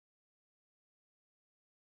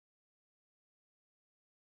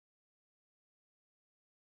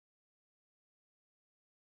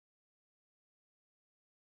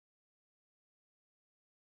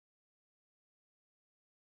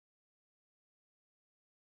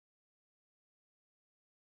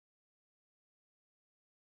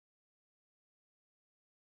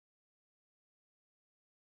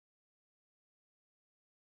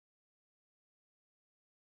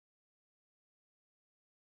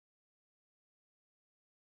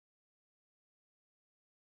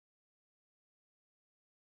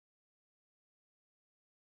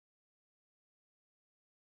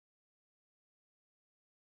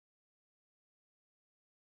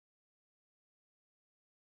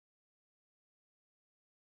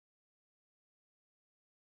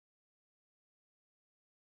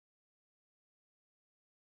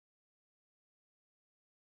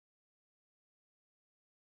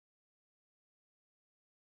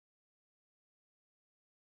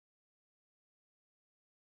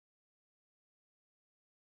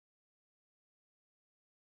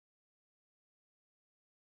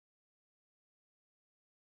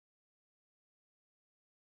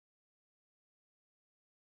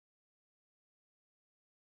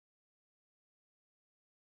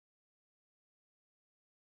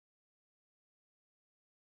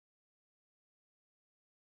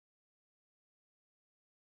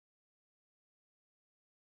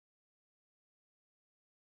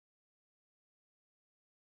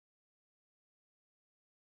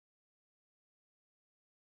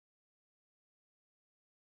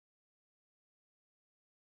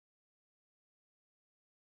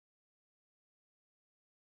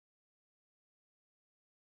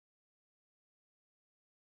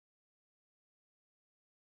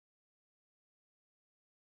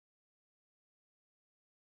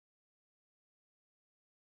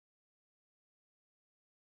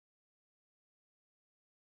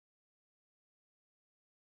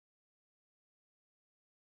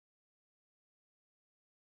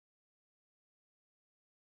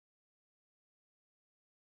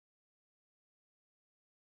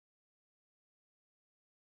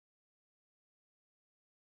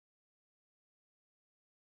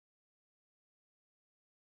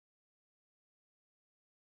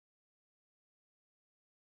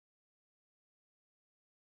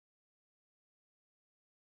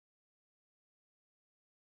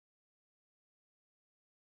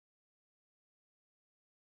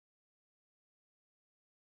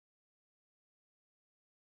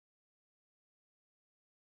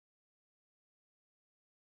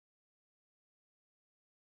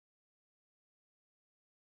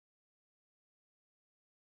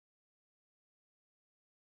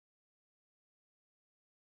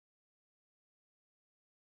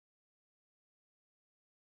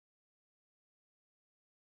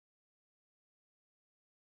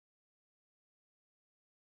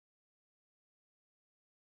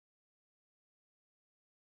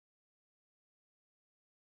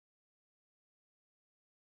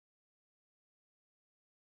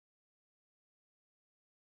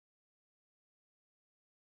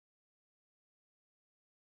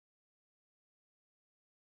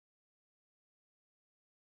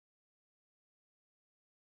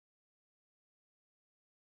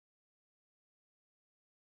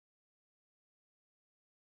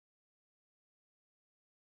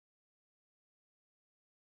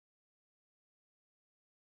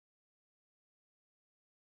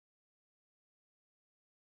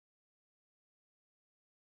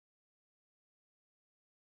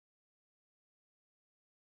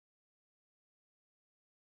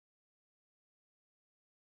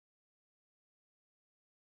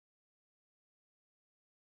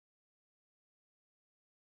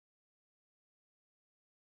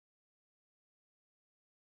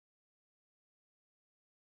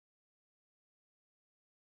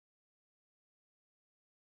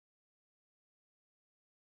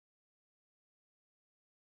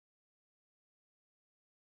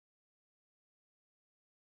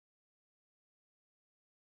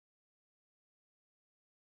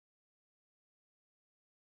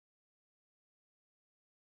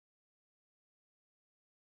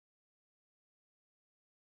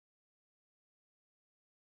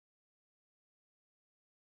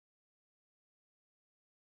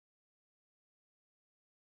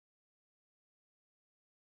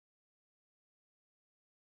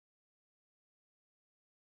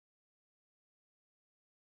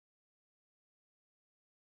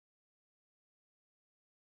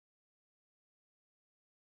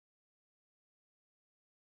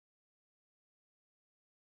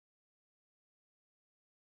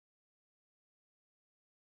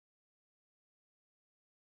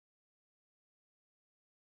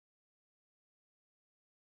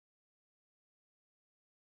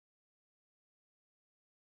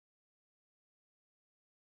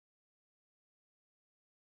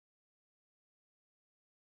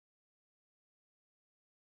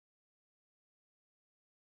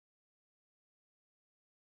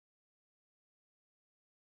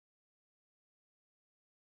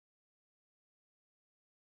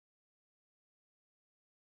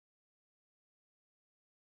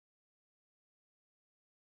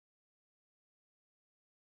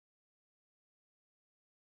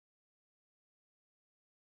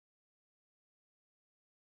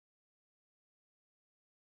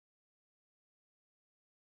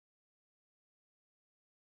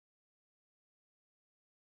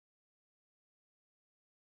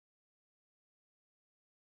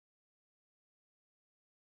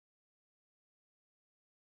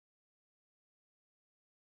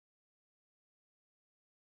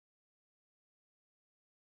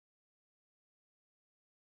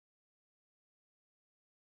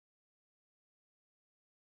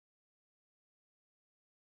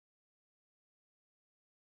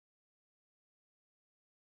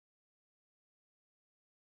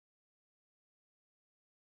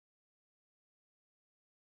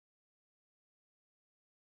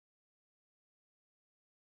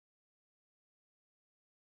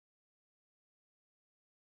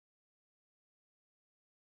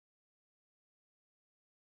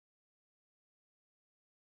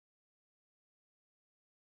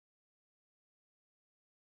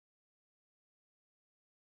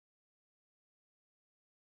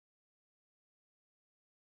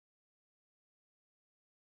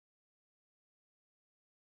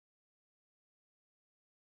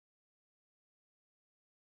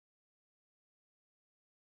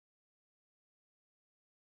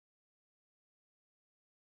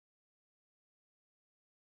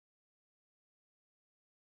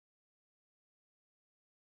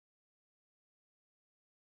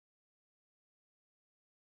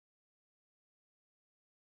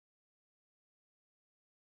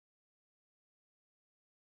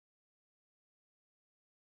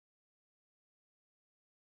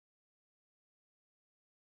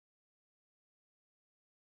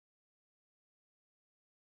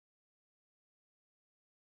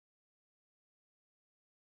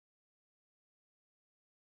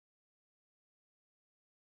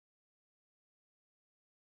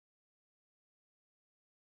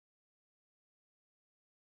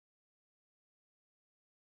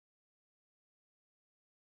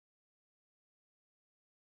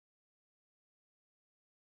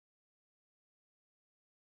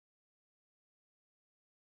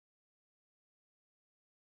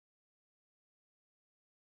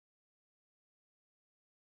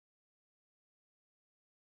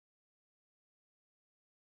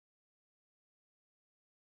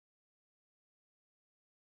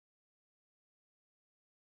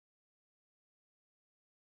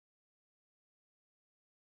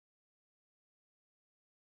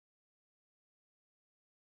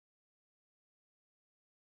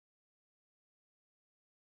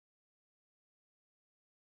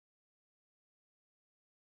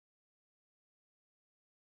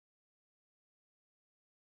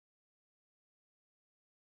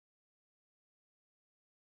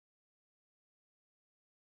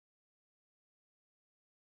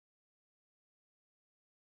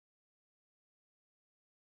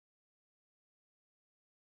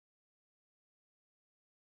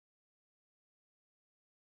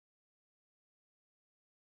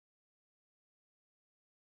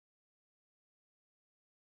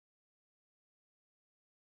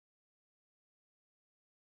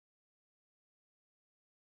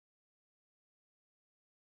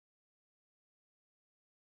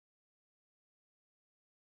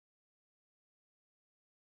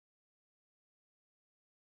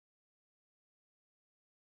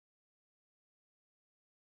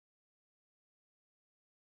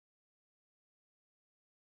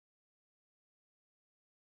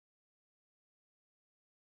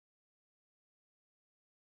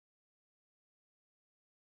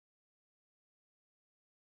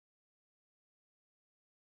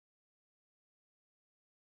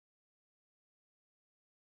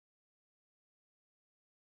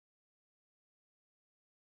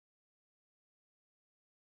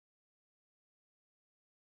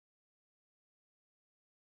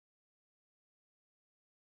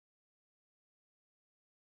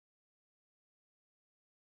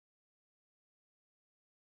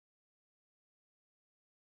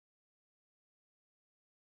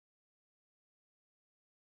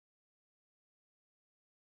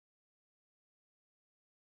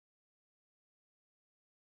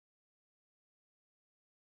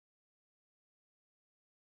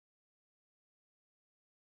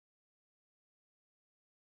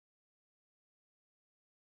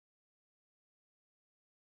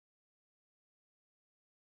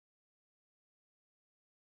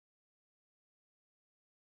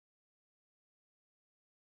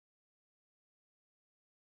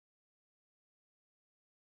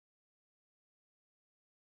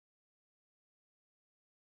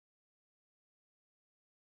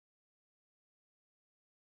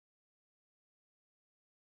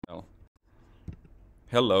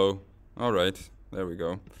Hello. All right, there we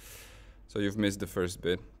go. So you've missed the first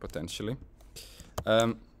bit, potentially.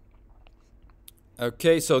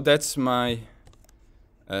 Okay, so that's my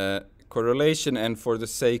correlation, and for the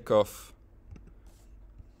sake of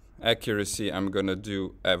accuracy, I'm gonna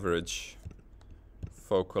do average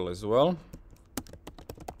focal as well.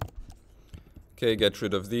 Okay, get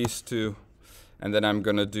rid of these two, and then I'm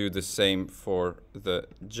gonna do the same for the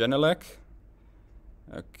Genelec.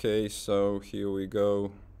 Okay, so here we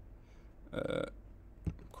go.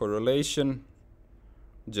 Correlation,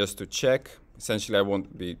 just to check. Essentially, I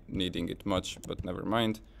won't be needing it much, but never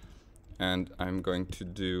mind. And I'm going to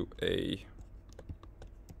do a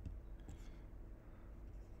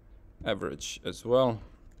average as well.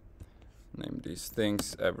 Name these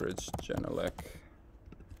things average Genelec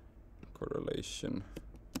correlation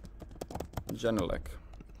Genelec.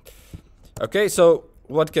 Okay, so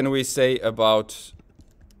what can we say about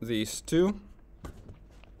these two?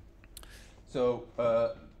 So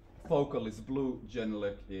focal is blue,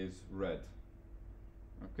 Genelec is red.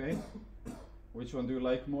 Okay, which one do you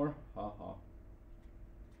like more? Haha.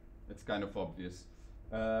 It's kind of obvious.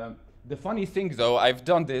 The funny thing though, I've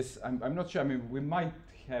done this, I'm not sure, I mean, we might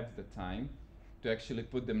have the time to actually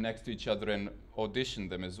put them next to each other and audition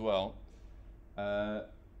them as well.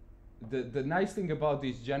 The nice thing about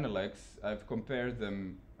these Genelecs, I've compared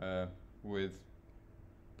them with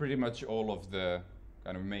pretty much all of the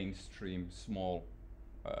kind of mainstream small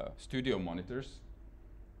studio monitors.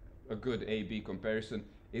 A good A-B comparison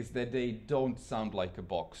is that they don't sound like a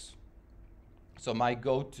box. So my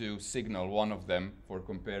go-to signal, one of them for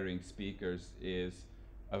comparing speakers, is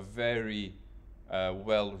a very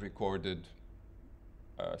well-recorded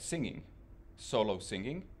singing, solo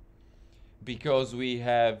singing, because we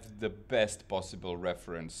have the best possible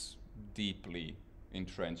reference deeply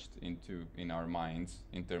entrenched in our minds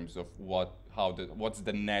in terms of what's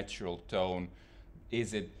the natural tone.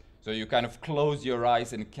 Is it, so you kind of close your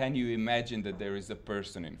eyes and can you imagine that there is a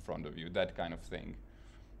person in front of you? That kind of thing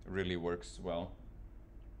really works well.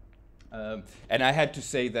 And I had to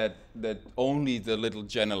say that only the little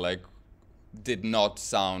Genelec did not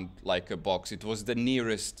sound like a box. It was the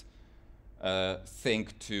nearest thing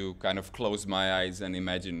to kind of close my eyes and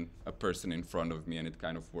imagine a person in front of me, and it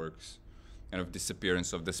kind of works. Kind of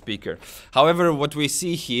disappearance of the speaker. However, what we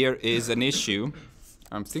see here is an issue.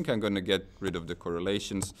 I think I'm going to get rid of the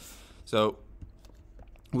correlations. So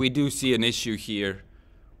we do see an issue here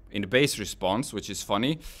in the bass response, which is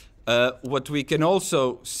funny. What we can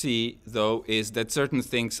also see, though, is that certain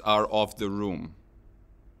things are off the room.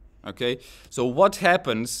 Okay? So what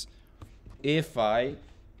happens if I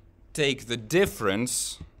take the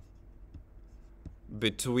difference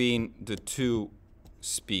between the two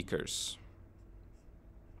speakers?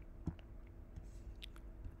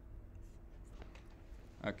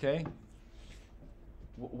 Okay?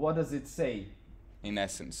 What does it say, in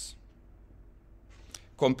essence?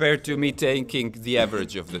 Compared to me taking the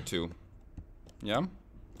average of the two. Yeah?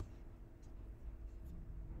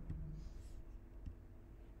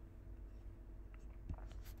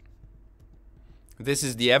 This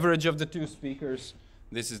is the average of the two speakers.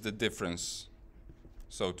 This is the difference,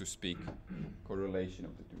 so to speak, correlation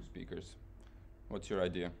of the two speakers. What's your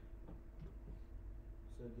idea?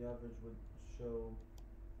 So the average would show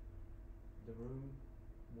the room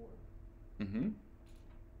more. Mm-hmm.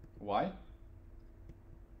 Why?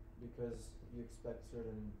 Because you expect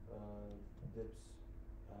certain dips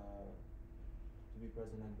to be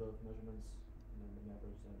present in both measurements, and then the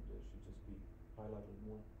average then should just be highlighted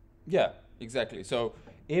more. Yeah, exactly. So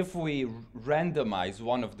if we randomize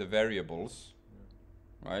one of the variables,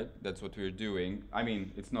 right, that's what we're doing. I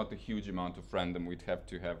mean, it's not a huge amount of random. We'd have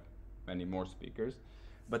to have many more speakers.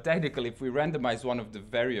 But technically, if we randomize one of the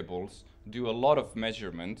variables, do a lot of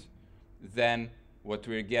measurement, then what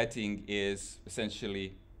we're getting is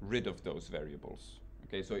essentially rid of those variables.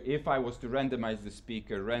 Okay, so if I was to randomize the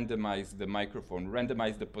speaker, randomize the microphone,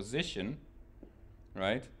 randomize the position,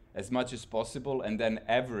 right, as much as possible, and then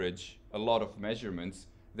average a lot of measurements,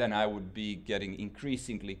 then I would be getting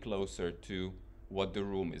increasingly closer to what the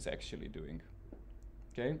room is actually doing.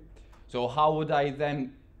 Okay, so how would I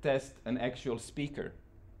then test an actual speaker?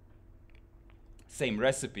 Same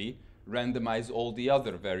recipe, randomize all the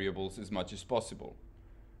other variables as much as possible.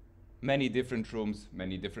 Many different rooms,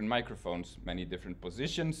 many different microphones, many different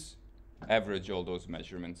positions, average all those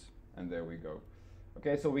measurements, and there we go.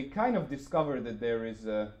 Okay, so we kind of discovered that there is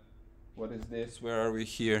a, what is this? Where are we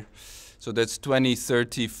here? So that's 20,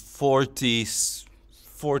 30, 40,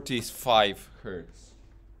 45 hertz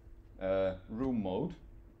room mode,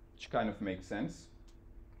 which kind of makes sense.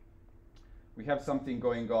 We have something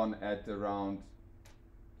going on at around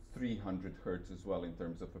 300 hertz as well in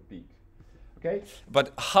terms of a peak. Okay,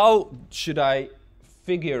 but how should I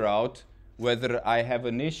figure out whether I have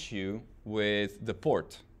an issue with the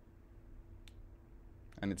port?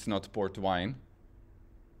 And it's not port wine.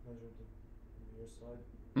 Measure the rear side.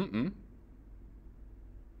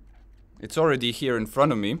 It's already here in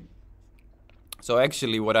front of me. So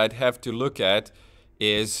actually what I'd have to look at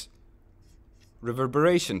is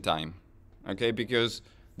reverberation time. Okay, because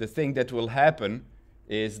the thing that will happen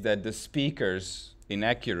is that the speaker's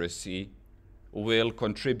inaccuracy will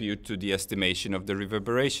contribute to the estimation of the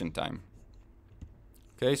reverberation time.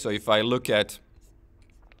 Okay, so if I look at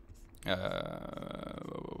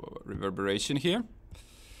reverberation here,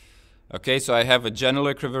 okay, so I have a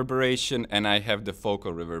generic reverberation and I have the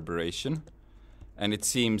focal reverberation, and it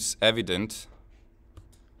seems evident,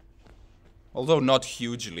 although not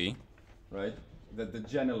hugely, right, that the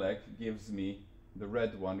genelec gives me, the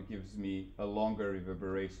red one gives me a longer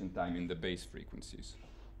reverberation time in the bass frequencies.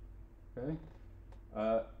 Okay.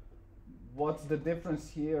 What's the difference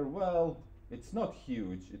here? Well, it's not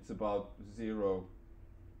huge. It's about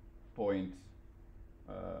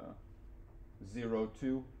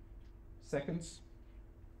 0.02 seconds.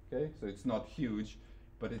 Okay, so it's not huge,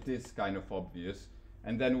 but it is kind of obvious.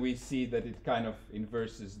 And then we see that it kind of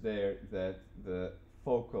inverses there, that the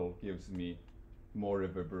focal gives me more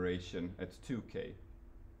reverberation at 2K.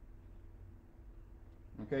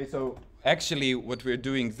 Okay, so actually what we're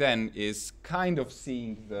doing then is kind of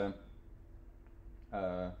seeing the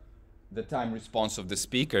time response of the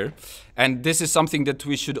speaker. And this is something that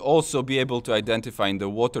we should also be able to identify in the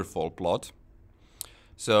waterfall plot.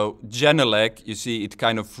 So genelec, you see, it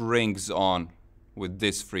kind of rings on with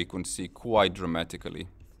this frequency quite dramatically.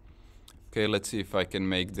 Okay, let's see if I can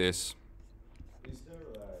make this. Is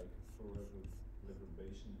there, like, for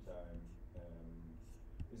reverberation time,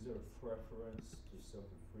 is there a preference to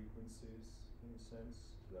certain frequencies in a sense?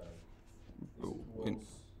 Like, is it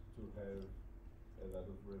worse to have a lot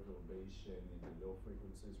of reverberation in the low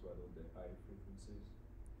frequencies rather than the high frequencies?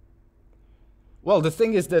 Well, the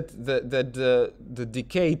thing is that the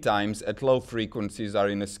decay times at low frequencies are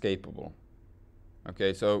inescapable.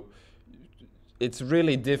 Okay, so it's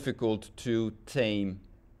really difficult to tame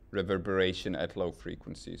reverberation at low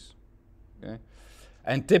frequencies. Okay?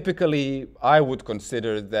 And typically, I would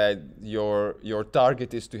consider that your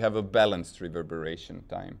target is to have a balanced reverberation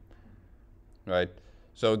time, right?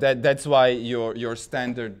 So that's why your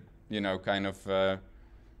standard, kind of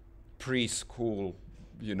preschool,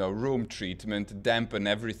 room treatment, dampen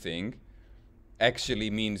everything, actually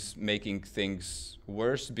means making things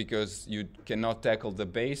worse because you cannot tackle the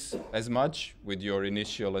bass as much with your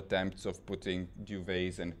initial attempts of putting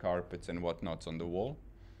duvets and carpets and whatnots on the wall.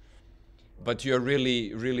 But you're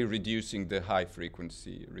really, really reducing the high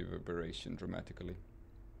frequency reverberation dramatically.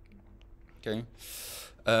 Okay.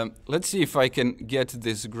 Let's see if I can get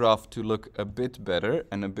this graph to look a bit better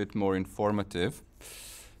and a bit more informative.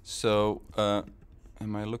 So,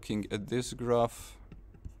 am I looking at this graph?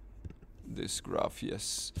 This graph,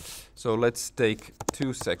 yes. So let's take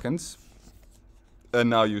 2 seconds. And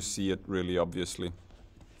now you see it really obviously.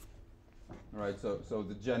 All right, so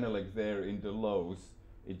the genelec there in the lows,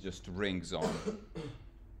 it just rings on.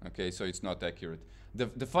 Okay, so it's not accurate.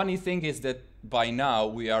 The funny thing is that by now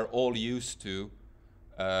we are all used to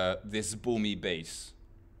this boomy bass.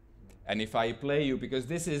 And if I play you, because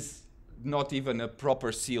this is not even a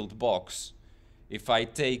proper sealed box, if I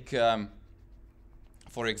take,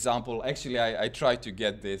 for example, actually I tried to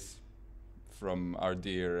get this from our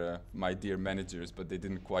my dear managers, but they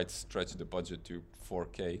didn't quite stretch the budget to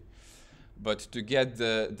 4K. But to get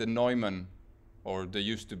the Neumann, or the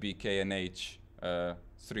used to be K&H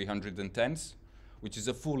 310s, which is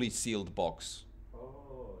a fully sealed box.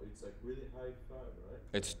 Oh, it's like really high-fi, right?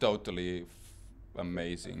 It's totally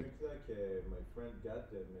amazing. I think like my friend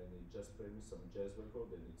got them and he just played me some jazz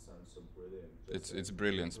record and it sounds so brilliant. Just It's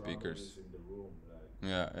brilliant speakers. In the room, like.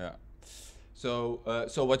 Yeah. So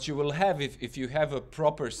so what you will have if you have a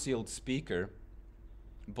proper sealed speaker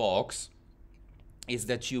box is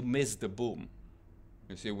that you miss the boom.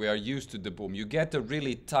 You see, we are used to the boom. You get a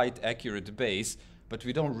really tight, accurate bass, but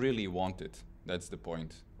we don't really want it. That's the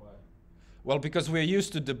point. Why? Well, because we're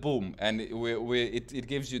used to the boom, and it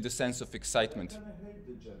gives you the sense of excitement. I kind of hate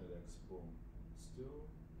the Genelex boom. Still,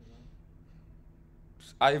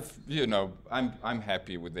 I'm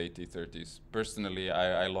happy with the AT30s. Personally,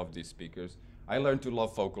 I love these speakers. I learned to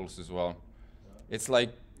love vocals as well. Yeah. It's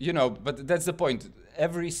like, but that's the point.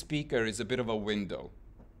 Every speaker is a bit of a window.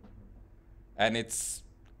 And it's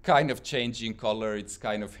kind of changing color, it's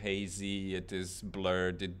kind of hazy, it is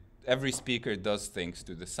blurred. Every speaker does things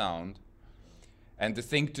to the sound. And the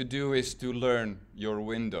thing to do is to learn your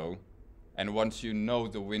window. And once you know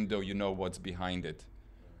the window, you know what's behind it.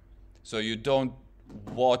 So you don't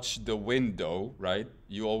watch the window, right?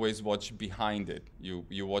 You always watch behind it.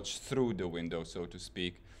 You watch through the window, so to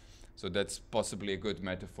speak. So that's possibly a good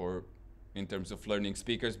metaphor in terms of learning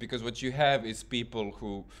speakers, because what you have is people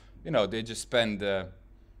who, you know, they just spend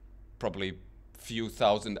probably few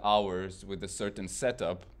thousand hours with a certain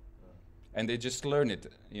setup, and they just learn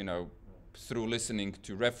it, you know, through listening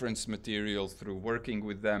to reference material, through working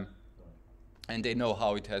with them, and they know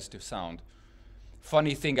how it has to sound.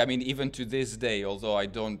 Funny thing, I mean, even to this day, although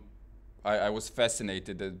I was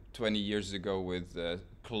fascinated 20 years ago with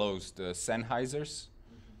closed Sennheisers.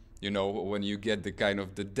 You know, when you get the kind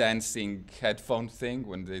of the dancing headphone thing,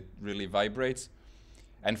 when it really vibrates.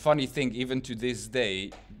 And funny thing, even to this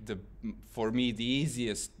day, for me, the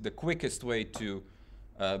easiest, the quickest way to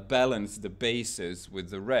balance the basses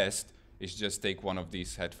with the rest is just take one of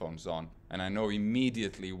these headphones on. And I know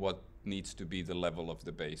immediately what needs to be the level of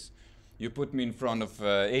the bass. You put me in front of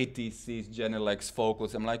ATC's Genelex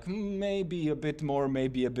vocals, I'm like, maybe a bit more,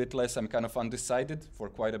 maybe a bit less. I'm kind of undecided for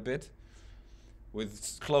quite a bit.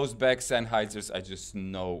 With closed back Sennheisers, I just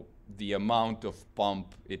know the amount of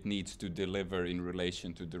pump it needs to deliver in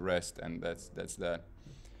relation to the rest, and that's that.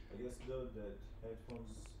 I guess though that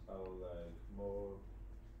headphones are like more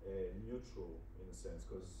neutral in a sense,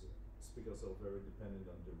 because speakers are very dependent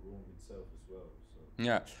on the room itself as well. So.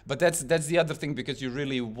 Yeah, but that's the other thing, because you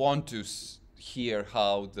really want to hear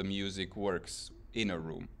how the music works in a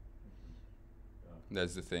room. Yeah.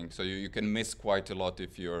 That's the thing. So you can miss quite a lot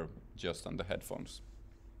if you're just on the headphones.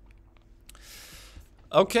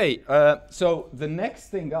 Okay, so the next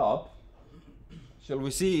thing up, shall we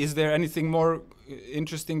see, is there anything more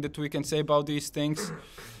interesting that we can say about these things?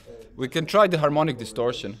 We can try the harmonic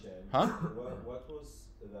distortion. Huh? What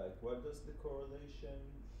does the correlation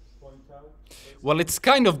point out? Well, it's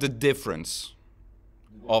kind of the difference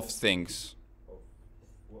of things,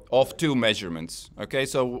 of two measurements. Okay,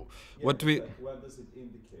 so yeah, what we... What does it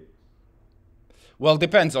indicate? Well,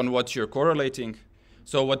 depends on what you're correlating.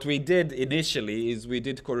 So what we did initially is we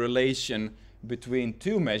did correlation between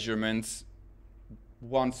two measurements,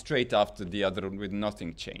 one straight after the other with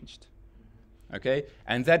nothing changed. Okay?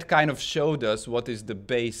 And that kind of showed us what is the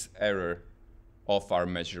base error of our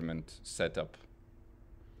measurement setup.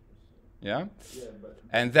 Yeah? Yeah,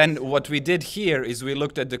 and then what we did here is we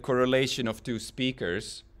looked at the correlation of two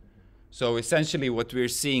speakers. So essentially what we're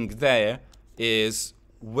seeing there is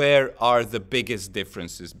where are the biggest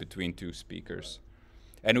differences between two speakers.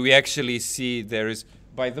 And we actually see there is,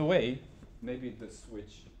 by the way, maybe the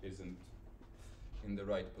switch isn't in the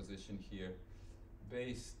right position here.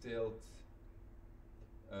 Bass tilt,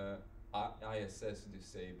 ISS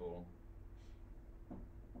disable.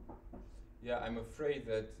 Yeah, I'm afraid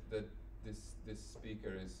that this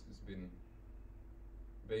speaker has been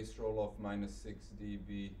bass roll off -6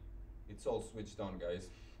 dB. It's all switched on, guys.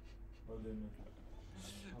 What do you mean?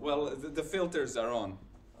 Well, the filters are on.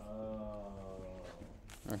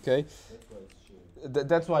 Okay. That's why it's shit.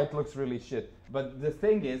 That's why it looks really shit. But the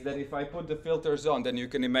thing is that if I put the filters on, then you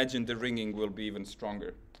can imagine the ringing will be even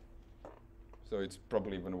stronger. So it's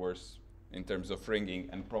probably even worse in terms of ringing,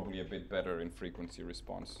 and probably a bit better in frequency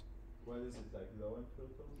response. What is it, like low end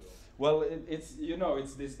filters? Well, it's, you know,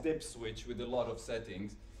 it's this dip switch with a lot of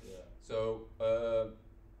settings. Yeah. So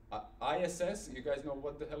ISS, you guys know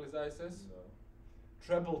what the hell is ISS? No.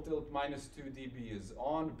 Treble tilt -2 dB is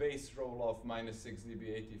on, bass roll off -6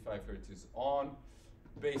 dB, 85 Hz is on,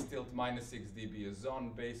 bass tilt -6 dB is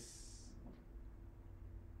on, bass,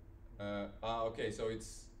 okay, so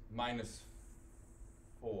it's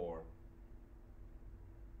 -4.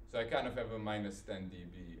 So I kind of have a -10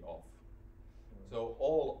 dB off. So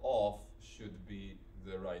all off should be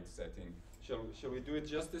the right setting. Shall we do it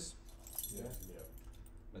justice? Yeah. Yeah.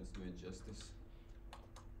 Let's do it justice.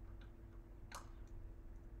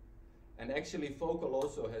 And actually, Focal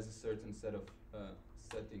also has a certain set of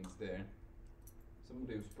settings there.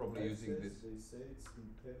 Somebody was probably using this. They say it's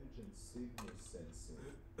intelligent signal sensing.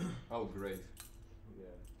 Oh, great.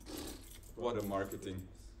 Yeah. What a marketing.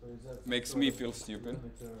 So is that Makes me feel stupid.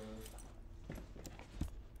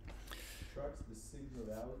 Tracks the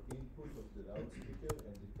signal input of the loudspeaker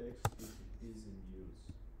and detects if it is in use.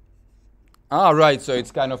 Ah, right, so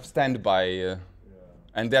it's kind of standby. Yeah.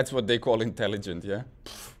 And that's what they call intelligent, yeah?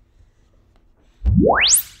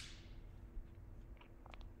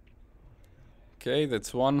 Okay,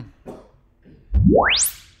 that's one.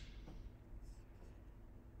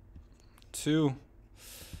 2.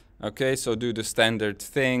 Okay, so do the standard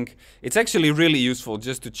thing. It's actually really useful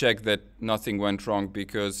just to check that nothing went wrong,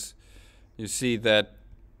 because, you see that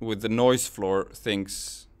with the noise floor,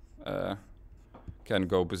 things can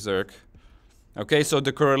go berserk. Okay, so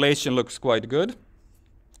the correlation looks quite good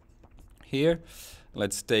here.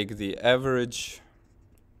 Let's take the average.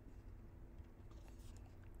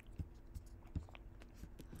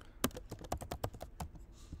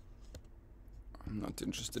 I'm not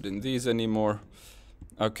interested in these anymore.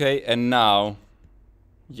 Okay, and now,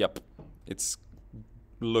 yep, it's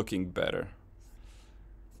looking better.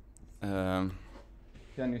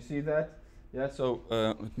 Can you see that? Yeah, so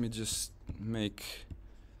let me just make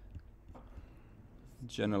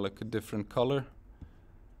Genelec a different color.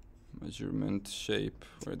 Measurement, shape,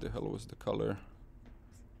 where the hell was the color?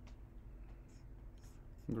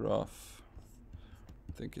 Graph,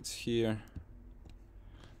 I think it's here.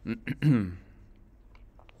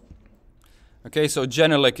 Okay, so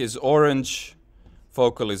Genelec is orange,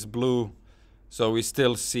 focal is blue, so we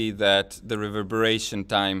still see that the reverberation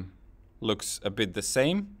time looks a bit the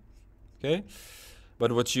same, okay?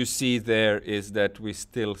 But what you see there is that we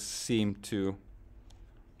still seem to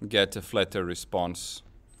get a flatter response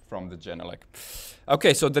from the Genelec.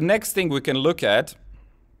 Okay, so the next thing we can look at,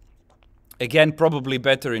 again, probably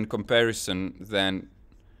better in comparison than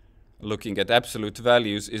looking at absolute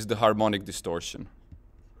values, is the harmonic distortion.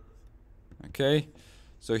 Okay,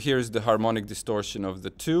 so here's the harmonic distortion of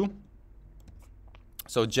the two.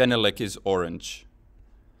 So Genelec is orange.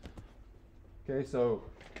 Okay, so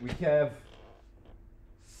we have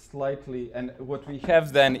slightly, and what we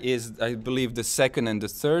have then is, I believe, the second and the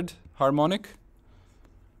third harmonic.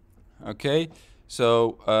 Okay,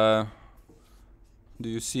 so do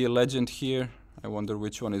you see a legend here? I wonder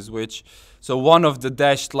which one is which. So one of the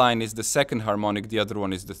dashed line is the second harmonic, the other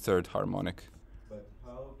one is the third harmonic. But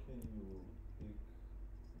how can you pick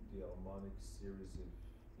the harmonic series if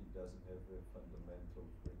it doesn't have a fundamental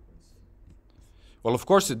frequency? Well, of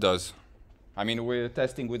course it does. I mean, we're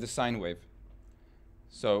testing with the sine wave.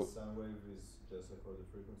 So Sine wave is just like other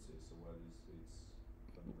frequencies, so what is its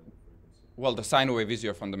fundamental frequency? well, the sine wave is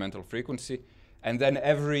your fundamental frequency, and then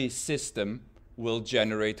every system will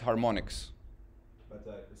generate harmonics. But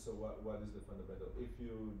so what is the fundamental? If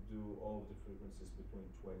you do all the frequencies between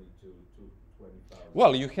 20 to 20,000.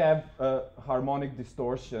 Well, you have a harmonic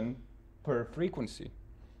distortion per frequency.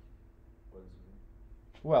 What does it mean?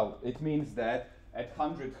 Well, it means that at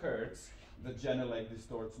 100 hertz, the Genelec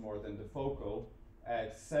distorts more than the focal.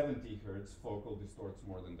 At 70 hertz, focal distorts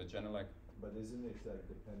more than the Genelec. But isn't it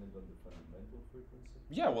dependent on the fundamental frequency?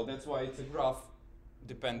 Yeah, well, that's why it's a graph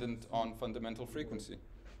dependent on fundamental frequency.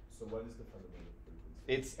 So what is the fundamental frequency?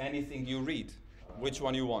 It's anything you read, which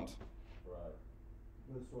one you want. Right.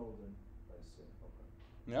 That's all then. I see.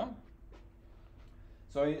 Okay. Yeah?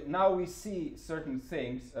 So now we see certain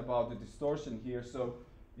things about the distortion here. So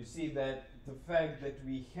you see that the fact that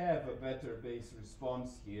we have a better bass response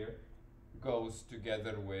here goes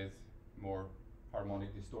together with more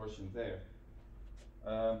harmonic distortion there.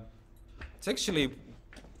 It's actually,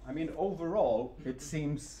 I mean, overall, it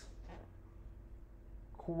seems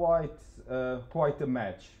quite a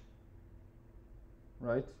match,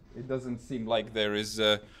 right? It doesn't seem like there is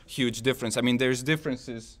a huge difference. I mean, there's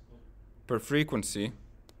differences per frequency.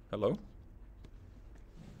 Hello?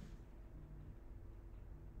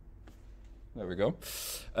 There we go.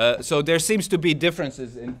 So there seems to be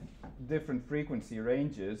differences in different frequency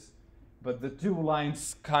ranges, but the two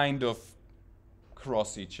lines kind of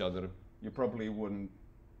cross each other. You probably wouldn't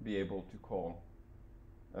be able to call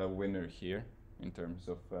a winner here in terms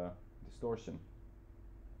of distortion.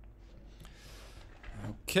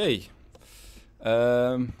 Okay.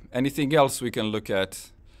 Anything else we can look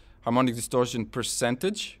at? Harmonic distortion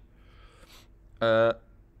percentage.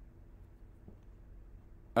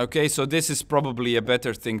 Okay, so this is probably a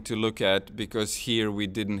better thing to look at because here we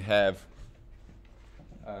didn't have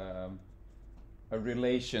a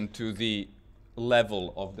relation to the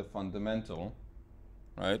level of the fundamental,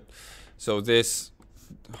 right? So this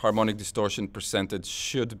harmonic distortion percentage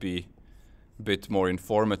should be a bit more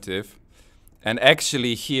informative. And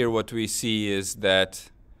actually here what we see is that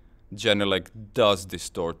Genelec does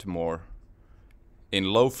distort more in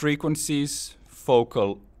low frequencies,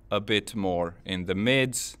 focal a bit more in the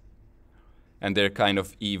mids, and they're kind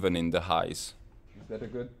of even in the highs. Is that a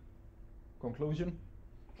good conclusion?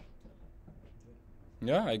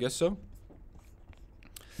 Yeah, I guess so.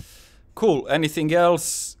 Cool. Anything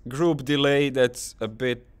else? Group delay, that's a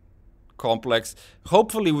bit complex.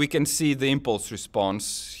 Hopefully we can see the impulse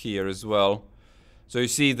response here as well. So you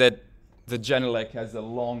see that the Genelec has a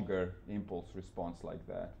longer impulse response like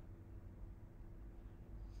that.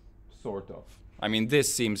 Sort of. I mean,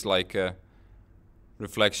 this seems like a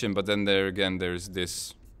reflection, but then there again, there's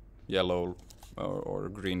this yellow or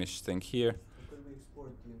greenish thing here. Could we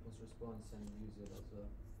export the impulse response and use it as a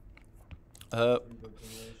Uh, feedback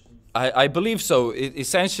generation? I believe so.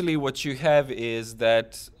 Essentially, what you have is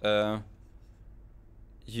that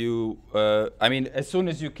I mean, as soon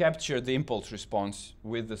as you capture the impulse response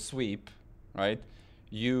with the sweep, right,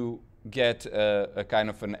 you get a kind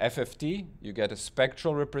of an FFT, you get a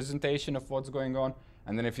spectral representation of what's going on,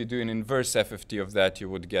 and then if you do an inverse FFT of that, you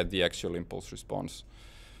would get the actual impulse response.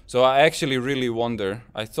 So I actually really wonder,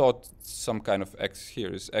 I thought some kind of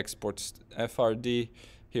here is export FRD,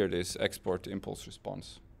 here it is, export impulse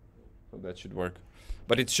response. So that should work.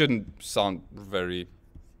 But it shouldn't sound very,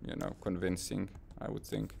 convincing, I would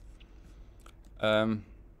think.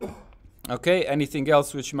 Okay, anything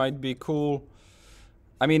else which might be cool?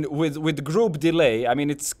 I mean, with group delay, I mean,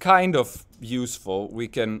 it's kind of useful. We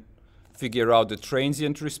can figure out the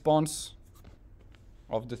transient response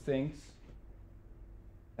of the things.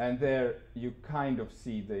 And there you kind of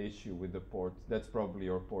see the issue with the port. That's probably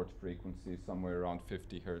your port frequency, somewhere around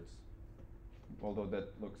 50 hertz, although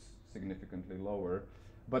that looks significantly lower.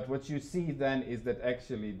 But what you see then is that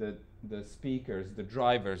actually the speakers, the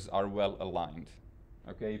drivers are well aligned.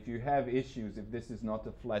 Okay, if you have issues, if this is not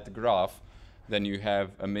a flat graph, then you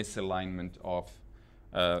have a misalignment of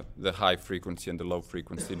the high frequency and the low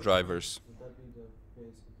frequency drivers. Would that be the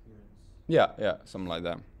phase coherence? Yeah, something like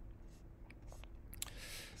that.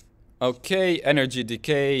 Okay, energy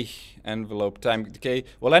decay, envelope time decay.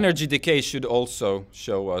 Well, energy decay should also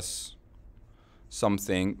show us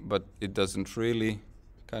something, but it doesn't really.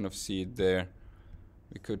 Kind of see it there.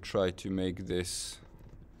 We could try to make this.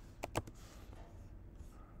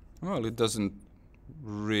 Well, it doesn't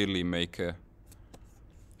really make a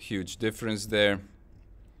huge difference there.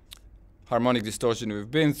 Harmonic distortion we've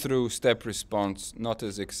been through. Step response, not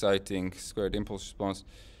as exciting. Squared impulse response.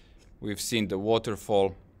 We've seen the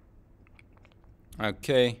waterfall.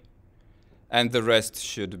 Okay. And the rest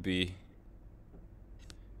should be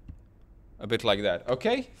a bit like that.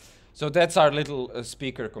 Okay? So that's our little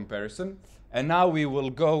speaker comparison. And now we will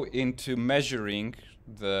go into measuring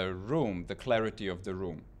the room, the clarity of the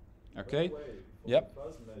room. Okay? By the way, for Yep. the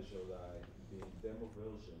first measure, like the demo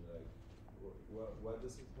version, like what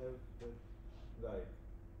does it have? Like,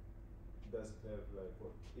 does it have like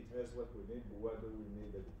what? It has what we need, but what do we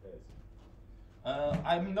need that it has?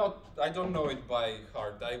 I don't know it by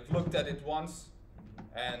heart. I've looked at it once,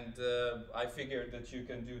 and I figured that you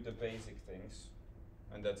can do the basic things,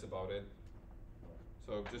 and that's about it.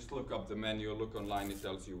 So just look up the menu, look online, it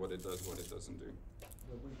tells you what it does, what it doesn't do.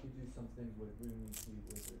 But we could do something with Unity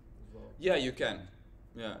with it as well. Yeah, you can.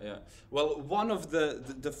 Yeah. Well, one of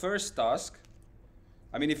the first task,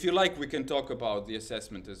 I mean, if you like, we can talk about the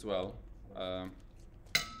assessment as well.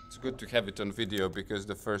 It's good to have it on video because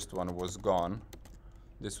the first one was gone.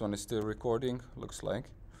 This one is still recording, looks like.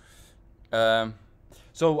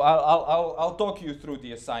 So I'll talk you through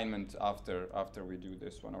the assignment after we do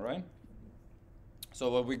this one, all right? So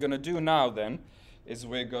what we're gonna do now then is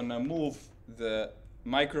we're gonna move the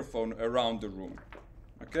microphone around the room,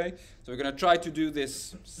 okay? So we're gonna try to do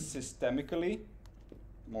this systemically,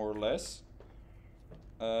 more or less,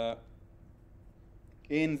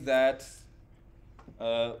 in that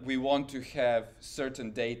we want to have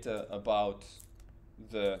certain data about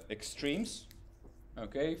the extremes,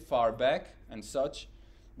 okay, far back and such.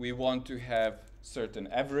 We want to have certain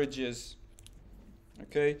averages,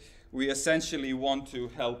 okay. We essentially want to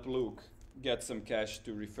help Luke get some cash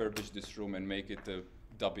to refurbish this room and make it a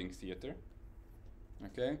dubbing theater,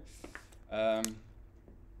 okay.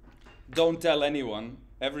 Don't tell anyone.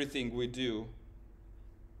 Everything we do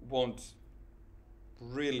won't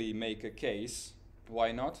really make a case.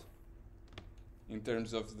 Why not? In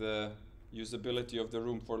terms of the usability of the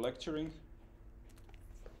room for lecturing.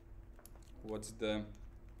 What's the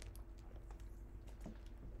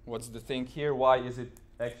thing here? Why is it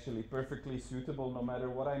actually perfectly suitable no matter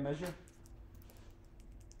what I measure?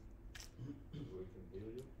 We can hear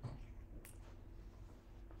you.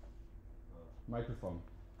 Microphone.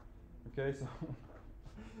 Okay, so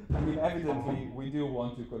I mean, evidently we do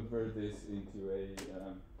want to convert this into a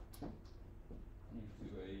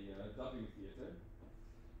dubbing theater,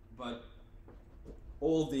 but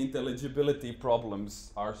all the intelligibility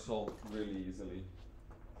problems are solved really easily.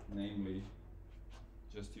 Namely,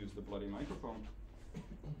 just use the bloody microphone.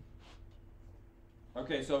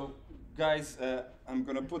 Okay, so guys, I'm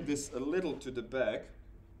gonna put this a little to the back.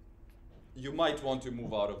 You might want to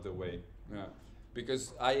move out of the way, yeah,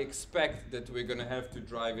 because I expect that we're gonna have to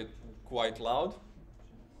drive it quite loud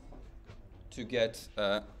to get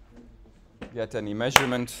any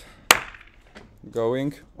measurement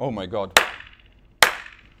going. Oh my God.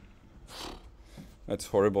 That's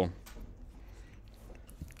horrible.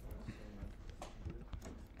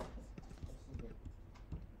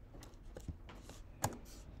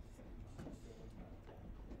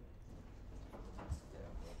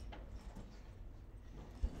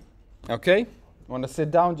 Okay, want to sit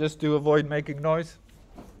down just to avoid making noise?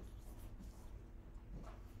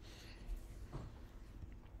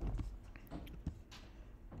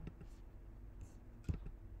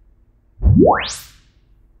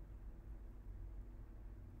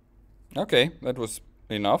 Okay, that was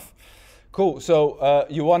enough. Cool, so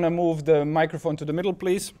you want to move the microphone to the middle,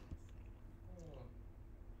 please?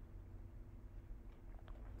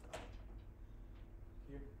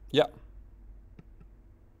 Here. Yeah.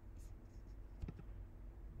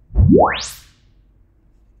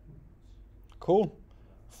 Cool.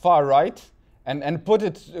 Far right. And put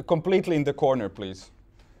it completely in the corner, please.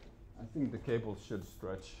 I think the cable should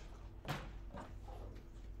stretch.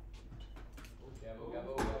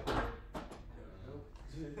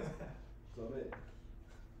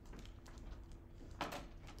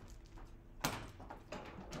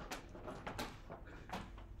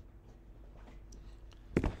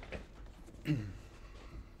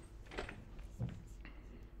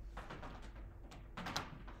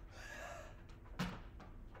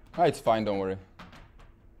 Ah, it's fine, don't worry.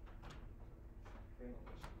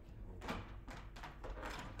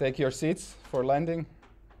 Take your seats for landing.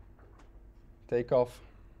 Take off.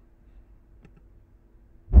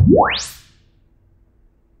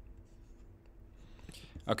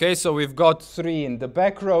 Okay, so we've got 3 in the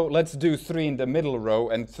back row. Let's do 3 in the middle row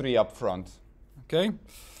and 3 up front. Okay?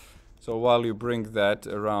 So while you bring that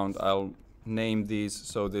around, I'll name these.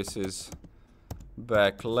 So this is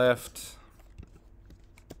back left,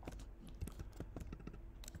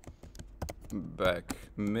 back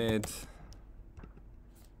mid,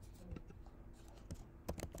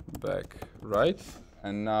 back right,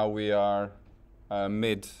 and now we are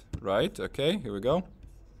mid right. Okay, here we go.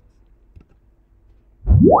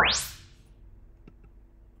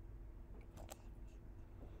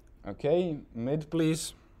 Okay, mid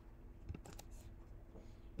please.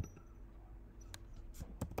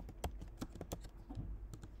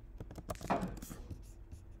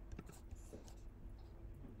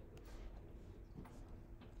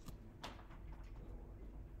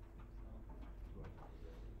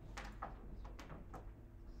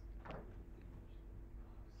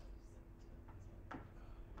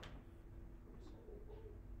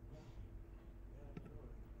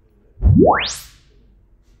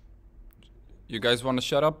 You guys want to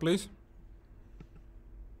shut up, please?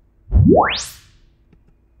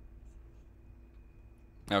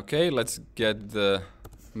 Okay, let's get the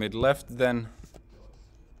mid left then.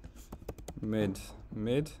 Mid,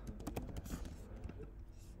 mid.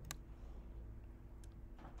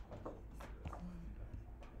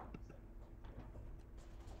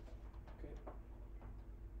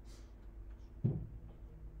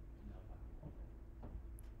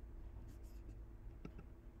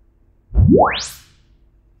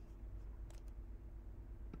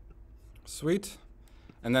 Sweet.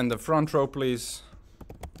 And then the front row, please.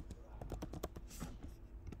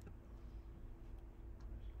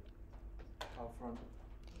 How front?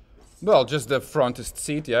 Well, just the frontest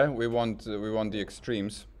seat, yeah. We want the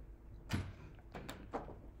extremes.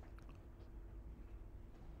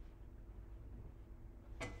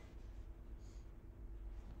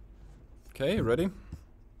 Okay, ready?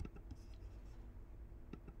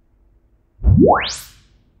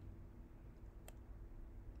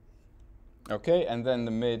 Okay, and then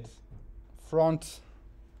the mid front,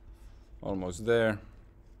 almost there.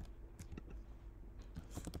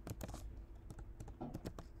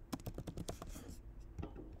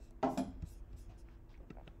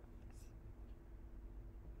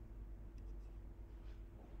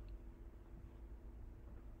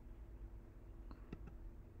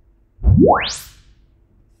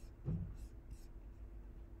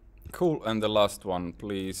 Cool, and the last one,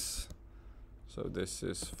 please. So this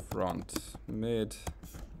is front, mid,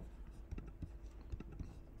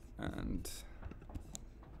 and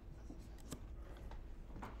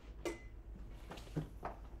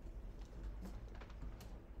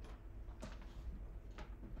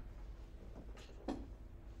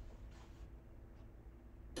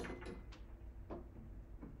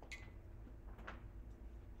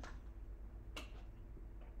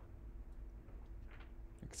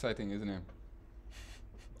exciting, isn't it?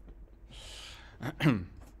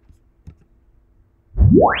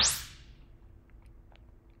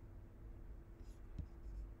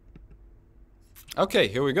 Okay,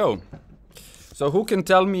 here we go. So who can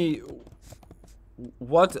tell me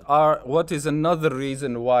what is another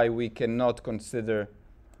reason why we cannot consider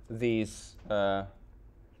these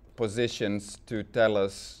positions to tell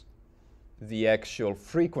us the actual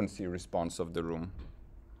frequency response of the room?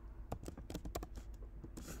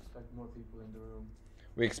 Expect more people in the room.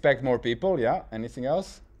 We expect more people, yeah. Anything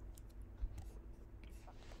else?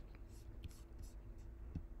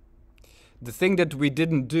 The thing that we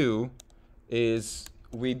didn't do is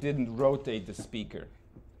we didn't rotate the speaker.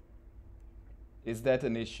 Is that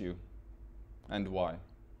an issue? And why?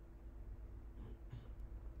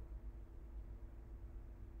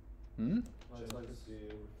 Well, it's like Just the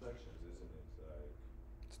reflections, isn't it? Like,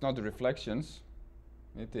 It's not the reflections.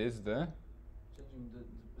 It is changing the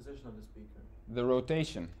position of the speaker. the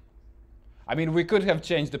rotation. I mean, we could have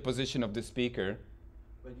changed the position of the speaker.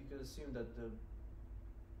 But you could assume that the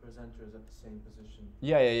presenter is at the same position.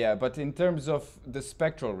 Yeah. But in terms of the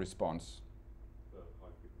spectral response. The high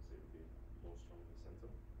frequency would be more strong in the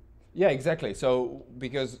center. Yeah, exactly. So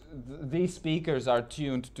because these speakers are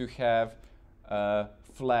tuned to have a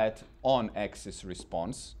flat on-axis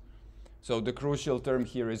response. So the crucial term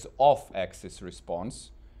here is off-axis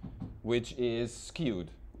response, which is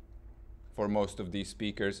skewed for most of these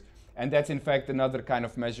speakers. And that's in fact another kind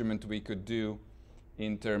of measurement we could do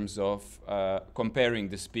in terms of comparing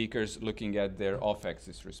the speakers, looking at their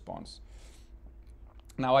off-axis response.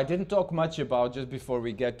 Now, I didn't talk much about, just before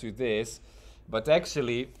we get to this, but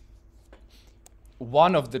actually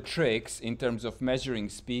one of the tricks in terms of measuring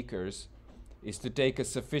speakers is to take a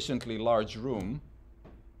sufficiently large room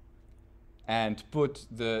and put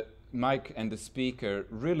the mic and the speaker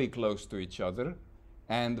really close to each other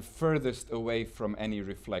and furthest away from any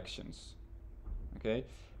reflections. Okay?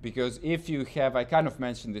 Because if you have, I kind of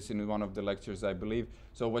mentioned this in one of the lectures, I believe,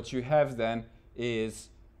 so what you have then is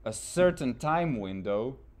a certain time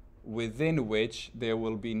window within which there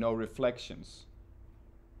will be no reflections.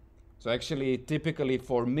 So actually, typically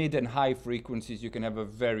for mid and high frequencies, you can have a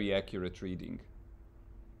very accurate reading,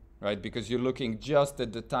 right? Because you're looking just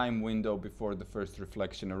at the time window before the first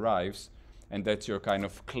reflection arrives, and that's your kind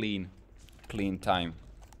of clean time.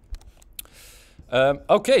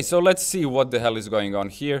 Okay, so let's see what the hell is going on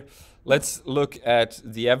here. Let's look at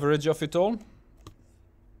the average of it all.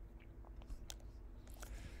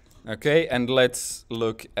 Okay, and let's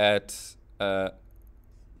look at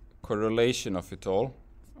correlation of it all.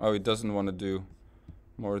 Oh, it doesn't want to do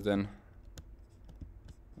more than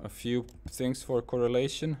a few things for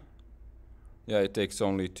correlation. Yeah, it takes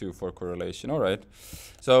only 2 for correlation. All right.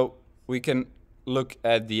 So we can look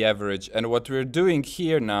at the average. And what we're doing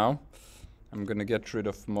here now, I'm going to get rid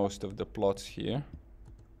of most of the plots here,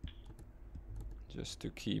 just to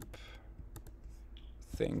keep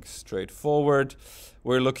things straightforward.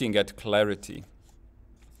 We're looking at clarity.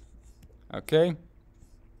 Okay.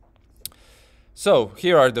 So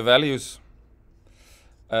here are the values.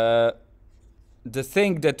 The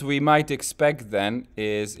thing that we might expect then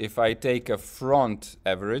is if I take a front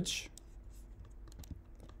average.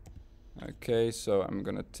 Okay, so I'm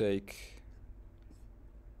going to take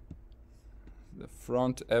the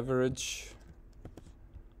front average.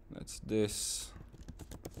 That's this.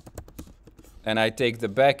 And I take the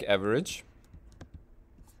back average.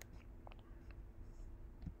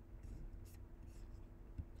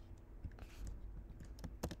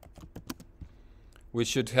 We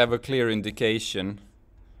should have a clear indication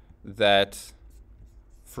that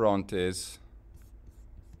front is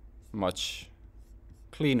much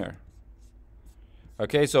cleaner.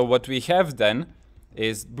 Okay, so what we have then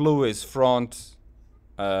is blue is front,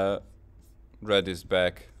 red is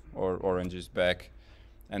back, or orange is back,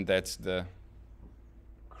 and that's the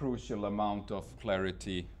crucial amount of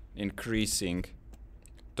clarity increasing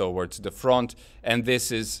towards the front, and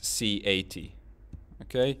this is C80.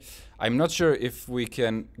 Okay, I'm not sure if we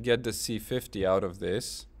can get the C50 out of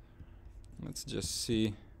this. Let's just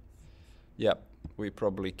see. Yep, we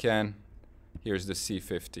probably can. Here's the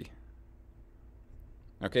C50.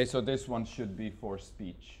 Okay, so this one should be for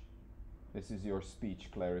speech. This is your speech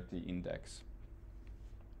clarity index.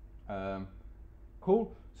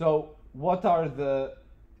 Cool. So what are the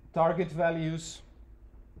target values?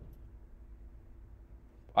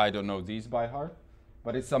 I don't know these by heart,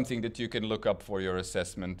 but it's something that you can look up for your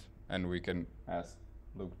assessment, and we can ask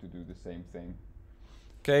Luke to do the same thing.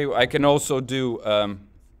 Okay, I can also do,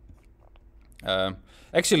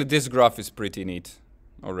 actually this graph is pretty neat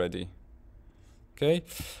already. Okay,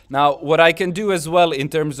 now what I can do as well in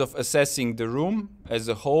terms of assessing the room as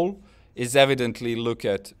a whole is evidently look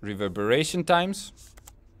at reverberation times.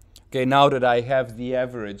 Okay, now that I have the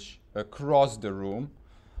average across the room,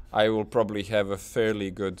 I will probably have a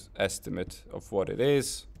fairly good estimate of what it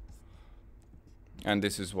is. And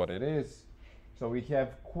this is what it is. So we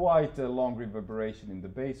have quite a long reverberation in the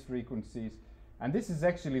bass frequencies. And this is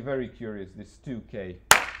actually very curious, this 2K.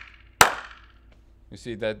 You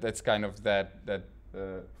see that's kind of that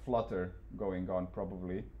flutter going on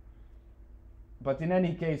probably. But in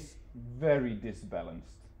any case, very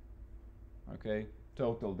disbalanced. Okay,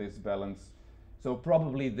 total disbalance. So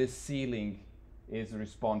probably this ceiling is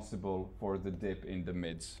responsible for the dip in the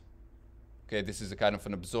mids. Okay, this is a kind of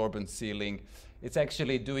an absorbent ceiling. It's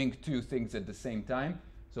actually doing two things at the same time.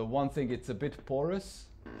 So one thing, it's a bit porous,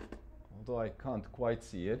 although I can't quite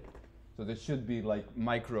see it. So there should be like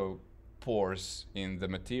micro pores in the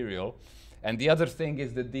material. And the other thing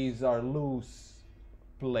is that these are loose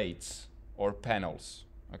plates or panels.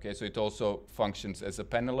 Okay, so it also functions as a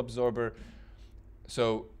panel absorber.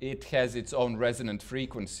 So it has its own resonant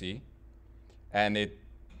frequency, and it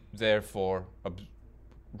therefore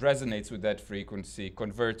resonates with that frequency,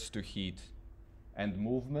 converts to heat and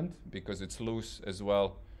movement because it's loose as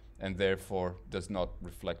well, and therefore does not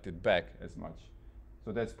reflect it back as much.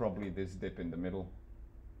 So that's probably this dip in the middle.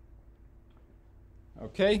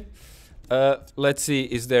 Okay, let's see,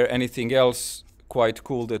 is there anything else quite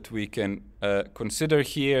cool that we can consider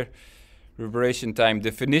here? Reverberation time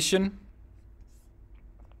definition.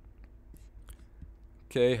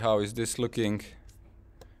 Okay, how is this looking?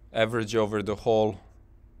 Average over the whole,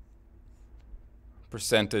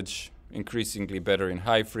 percentage increasingly better in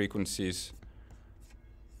high frequencies,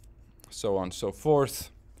 so on and so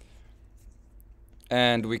forth.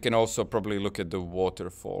 And we can also probably look at the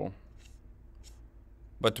waterfall.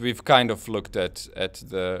 But we've kind of looked at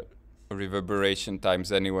the reverberation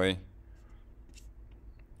times anyway.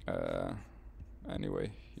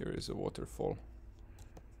 Anyway, here is a waterfall.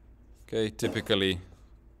 Okay, typically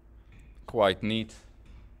quite neat.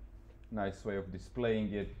 Nice way of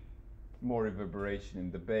displaying it. More reverberation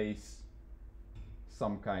in the bass.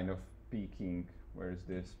 Some kind of peaking. Where is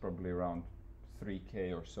this? Probably around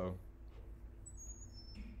 3K or so.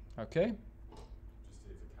 Okay. Just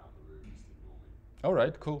here to count the rooms, ignore me. All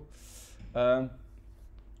right, cool.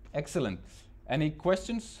 Excellent. Any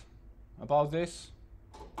questions about this?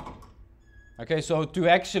 Okay, so to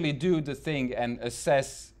actually do the thing and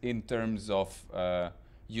assess in terms of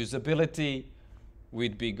usability,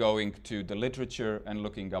 we'd be going to the literature and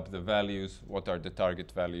looking up the values, what are the target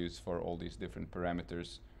values for all these different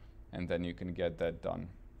parameters, and then you can get that done.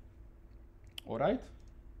 All right?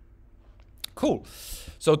 Cool.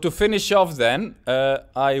 So to finish off then,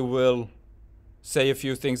 I will say a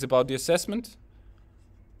few things about the assessment.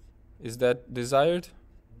 Is that desired?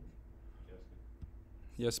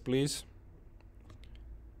 Yes, please.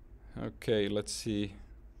 Okay, let's see.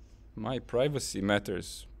 My privacy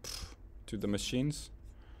matters to the machines?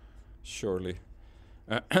 Surely.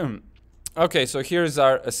 Okay, so here's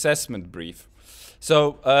our assessment brief.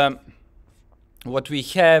 So what we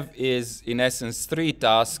have is, in essence, 3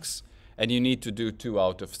 tasks, and you need to do 2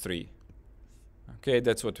 out of 3. Okay,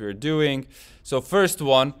 that's what we're doing. So first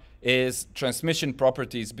one is transmission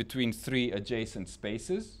properties between 3 adjacent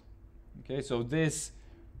spaces. Okay, so this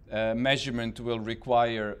measurement will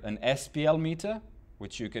require an SPL meter,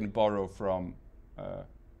 which you can borrow from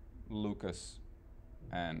Lucas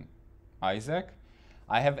and Isaac.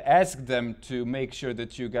 I have asked them to make sure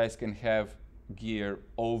that you guys can have gear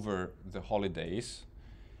over the holidays.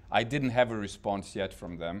 I didn't have a response yet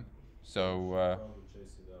from them, so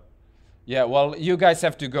yeah, well, you guys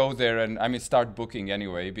have to go there and start booking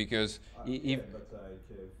anyway, because yeah, but like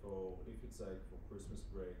if it's like for Christmas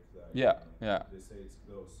break, like, yeah. they say it's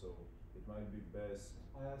closed, so it might be best.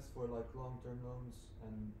 I asked for like long-term loans,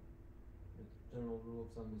 and the general rule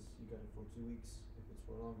of thumb is you get it for 2 weeks if it's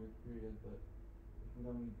for a longer period, but if we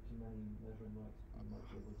don't need too many measurements, we might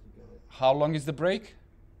be able to get it. How long is the break?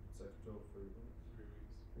 It's like 3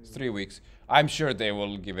 weeks. 3 weeks. I'm sure they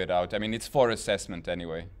will give it out. It's for assessment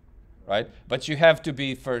anyway, right? But you have to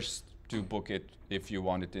be first to book it if you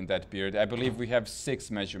want it in that period. I believe we have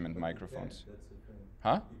 6 measurement microphones. That's the thing.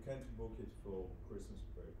 Huh? You can't book it for Christmas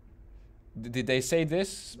break. Did they say this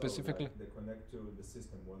specifically? No, like they connect to the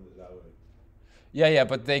system, won't allow it. Yeah,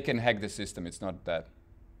 but they can hack the system. It's not that.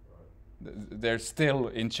 Right. They're still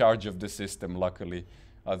in charge of the system, luckily,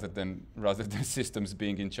 rather than systems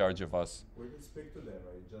being in charge of us. We can speak to them,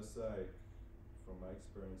 right? Just like from my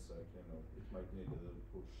experience, like it might need a little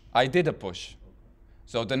push. I did a push. Okay.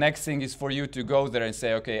 So the next thing is for you to go there and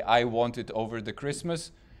say, okay, I want it over the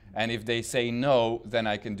Christmas. And if they say no, then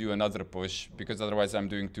I can do another push, because otherwise I'm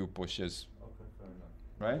doing 2 pushes. Okay, fair enough.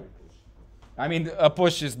 Right? Push. A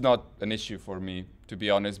push is not an issue for me, to be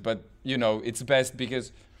honest, but it's best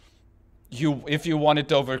because if you want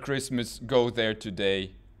it over Christmas, go there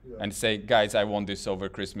today and say, guys, I want this over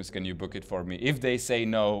Christmas, can you book it for me? If they say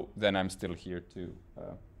no, then I'm still here to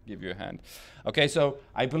give you a hand. Okay, so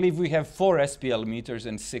I believe we have 4 SPL meters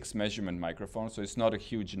and 6 measurement microphones, so it's not a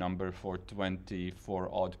huge number for 24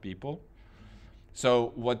 odd people.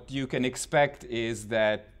 So what you can expect is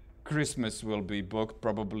that Christmas will be booked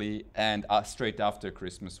probably, and straight after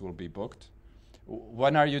Christmas will be booked.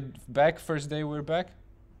 When are you back? First day we're back?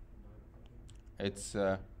 It's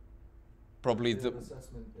probably the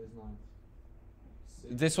assessment is 9th.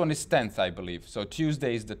 this one is 10th, I believe. So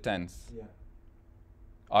Tuesday is the 10th. Yeah.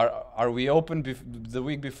 Are we open the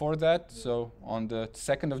week before that? Yeah. So on the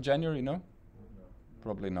 2nd of January, no? No.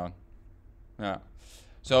 Probably not. Yeah.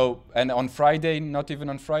 So, and on Friday, not even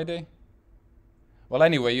on Friday? Well,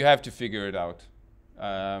 anyway, you have to figure it out.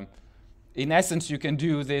 In essence, you can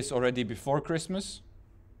do this already before Christmas.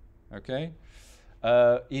 Okay?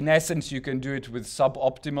 In essence, you can do it with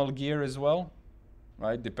suboptimal gear as well.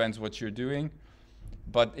 Right? Depends what you're doing.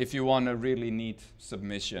 But if you want a really neat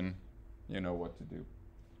submission, you know what to do.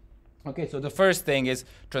 Okay, so the first thing is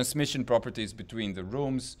transmission properties between the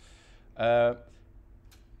rooms.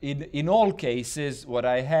 In all cases, what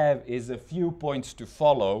I have is a few points to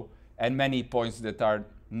follow and many points that are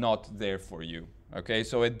not there for you. Okay,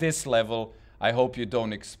 so at this level, I hope you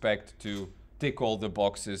don't expect to tick all the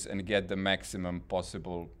boxes and get the maximum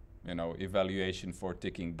possible, evaluation for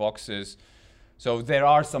ticking boxes. So there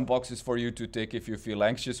are some boxes for you to tick if you feel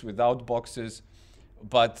anxious without boxes.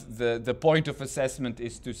 But the point of assessment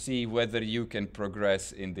is to see whether you can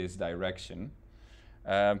progress in this direction.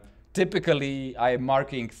 Typically, I am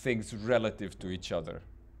marking things relative to each other,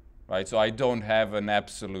 right? So I don't have an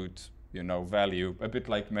absolute, value, a bit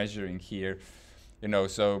like measuring here,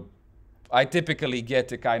 So I typically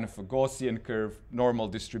get a kind of a Gaussian curve, normal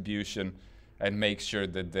distribution, and make sure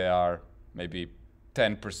that there are maybe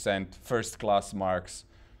 10% first-class marks,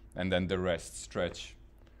 and then the rest stretch.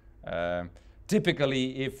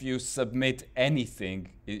 Typically, if you submit anything,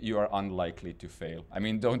 you are unlikely to fail. I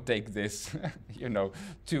mean, don't take this,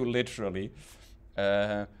 too literally.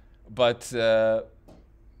 But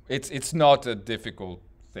it's not a difficult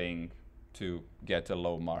thing to get a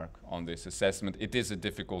low mark on this assessment. It is a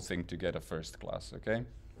difficult thing to get a first class, okay?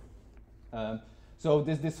 So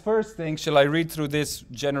this first thing, shall I read through this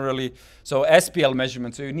generally? So SPL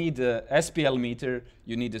measurement, so you need a SPL meter,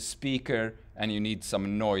 you need a speaker, and you need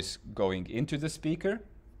some noise going into the speaker.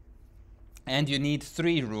 And you need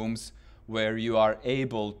 3 rooms where you are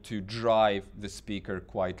able to drive the speaker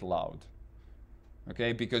quite loud.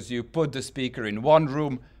 Okay, because you put the speaker in one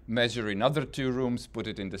room, measure in other 2 rooms, put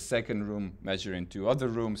it in the second room, measure in 2 other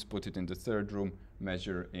rooms, put it in the third room,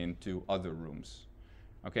 measure in 2 other rooms.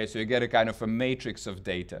 Okay, so you get a kind of a matrix of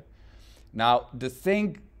data. Now, the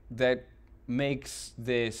thing that makes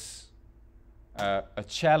this a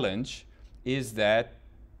challenge is that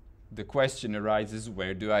the question arises,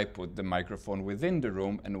 where do I put the microphone within the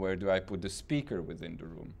room and where do I put the speaker within the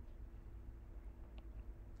room?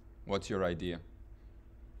 What's your idea?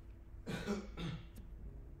 I think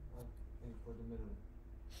for the middle.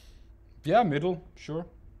 Yeah, middle, sure.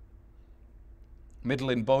 Middle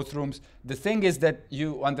in both rooms. The thing is that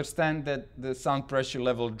you understand that the sound pressure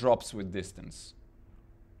level drops with distance.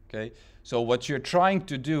 Okay? So what you're trying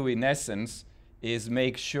to do in essence is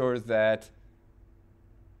make sure that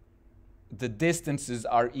the distances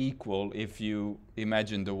are equal if you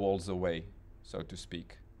imagine the walls away, so to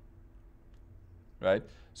speak. Right?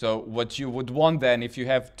 So what you would want then, if you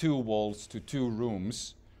have 2 walls to 2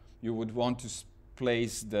 rooms, you would want to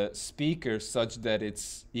place the speaker such that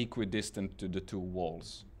it's equidistant to the 2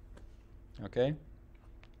 walls. Okay?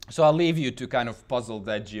 So I'll leave you to kind of puzzle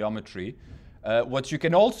that geometry. What you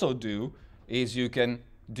can also do is you can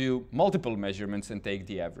do multiple measurements and take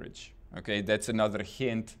the average. Okay? That's another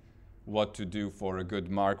hint what to do for a good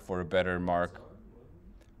mark, for a better mark.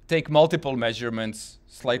 Take multiple measurements,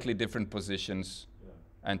 slightly different positions,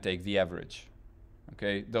 and take the average.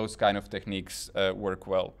 Okay, those kind of techniques work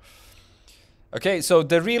well. Okay, so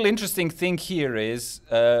the real interesting thing here is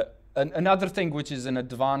another thing which is an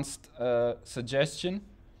advanced suggestion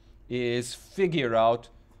is figure out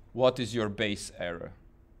what is your base error.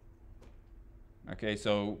 Okay,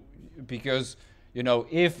 so because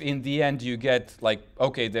if in the end you get like,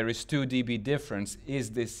 okay, there is 2 dB difference,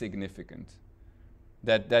 is this significant?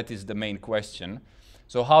 That is the main question.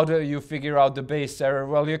 So how do you figure out the base error?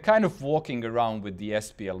 Well, you're kind of walking around with the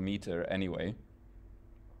SPL meter anyway.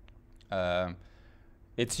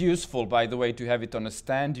 It's useful, by the way, to have it on a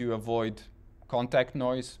stand. You avoid contact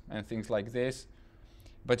noise and things like this.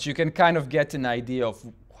 But you can kind of get an idea of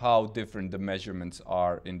how different the measurements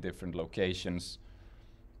are in different locations.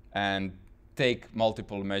 And take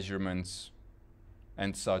multiple measurements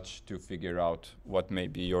and such to figure out what may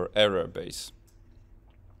be your error base.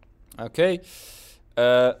 Okay,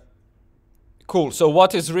 cool. So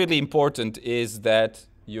what is really important is that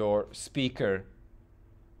your speaker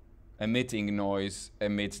emitting noise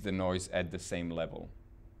emits the noise at the same level.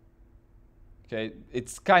 Okay,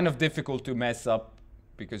 it's kind of difficult to mess up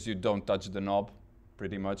because you don't touch the knob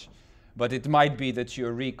pretty much, but it might be that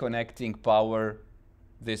you're reconnecting power,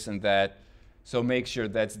 this and that. So make sure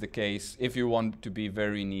that's the case. If you want to be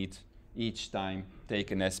very neat, each time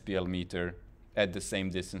take an SPL meter at the same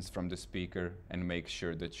distance from the speaker and make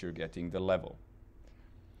sure that you're getting the level.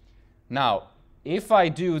 Now, if I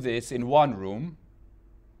do this in one room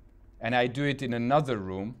and I do it in another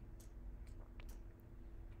room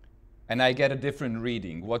and I get a different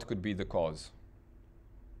reading, what could be the cause?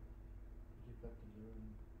 The effect of the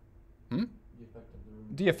room. Hmm? The effect of the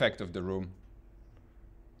room. The effect of the room.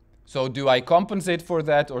 So do I compensate for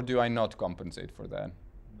that or do I not compensate for that?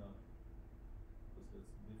 No. Because that's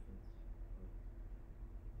different.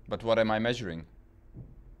 But what am I measuring?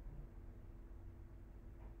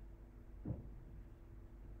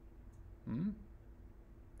 Hmm?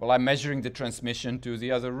 Well, I'm measuring the transmission to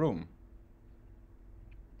the other room.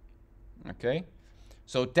 Okay?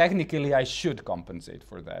 So technically I should compensate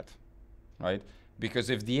for that, right? Because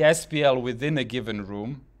if the SPL within a given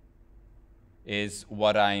room is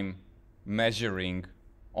what I'm measuring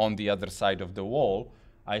on the other side of the wall,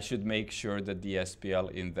 I should make sure that the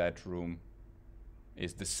SPL in that room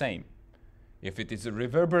is the same. If it is a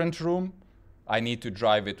reverberant room, I need to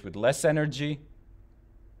drive it with less energy.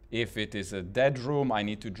 If it is a dead room, I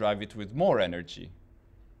need to drive it with more energy.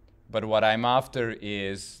 But what I'm after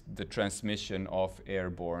is the transmission of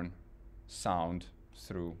airborne sound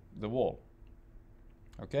through the wall.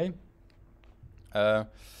 Okay?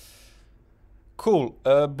 Cool.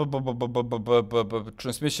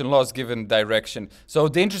 Transmission loss given direction. So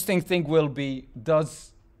the interesting thing will be,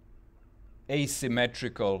 does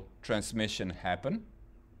asymmetrical transmission happen?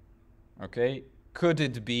 Okay? Could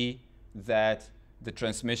it be that the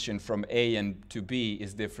transmission from A and to B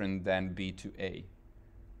is different than B to A?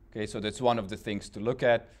 Okay, so that's one of the things to look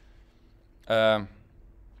at.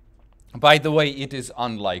 By the way, it is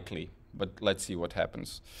unlikely, but let's see what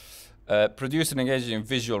happens. Produce and engage in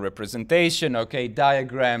visual representation. Okay,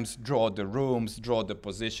 diagrams, draw the rooms, draw the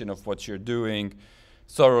position of what you're doing,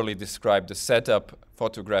 thoroughly describe the setup,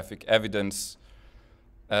 photographic evidence,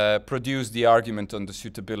 produce the argument on the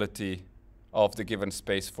suitability of the given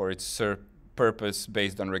space for its purpose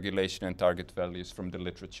based on regulation and target values from the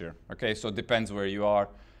literature. Okay, so it depends where you are.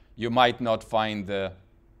 You might not find the,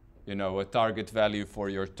 a target value for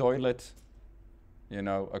your toilet,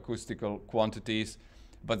 acoustical quantities,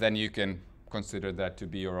 but then you can consider that to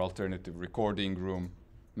be your alternative recording room,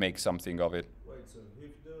 make something of it. Wait, so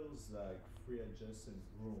if there's like 3 adjacent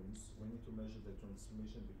rooms, we need to measure the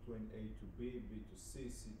transmission between A to B, B to C,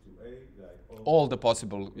 C to A, like all the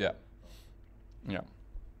possible, yeah. Yeah.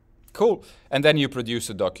 Cool. And then you produce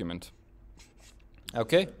a document.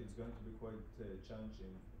 Okay? It's going to be quite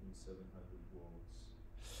challenging in 700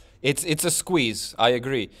 volts. It's a squeeze, I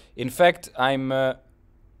agree. In fact,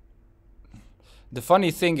 the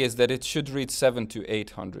funny thing is that it should read 7 to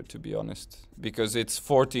 800, to be honest, because it's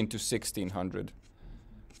 14 to 1600.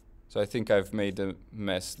 So I think I've made a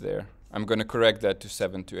mess there. I'm going to correct that to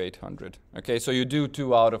 7 to 800. Okay, so you do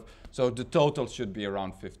 2 out of, so the total should be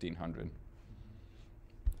around 1500.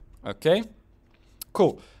 Okay,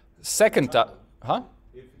 cool. Second time, huh?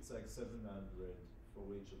 If it's like 700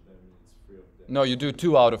 for each of them, it's 3 of them. No, you do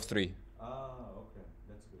 2 out of 3. Ah, okay,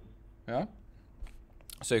 that's good. Yeah.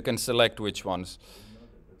 So you can select which ones.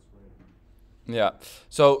 That's great. Yeah.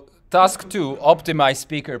 So task 2, optimize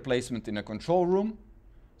speaker placement in a control room.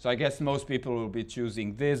 So I guess most people will be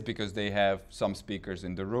choosing this because they have some speakers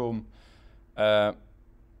in the room.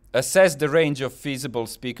 Assess the range of feasible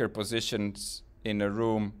speaker positions in a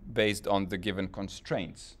room based on the given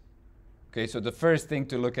constraints. Okay, so the first thing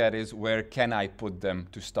to look at is where can I put them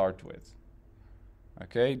to start with?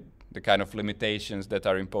 Okay, the kind of limitations that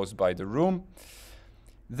are imposed by the room.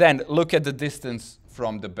 Then look at the distance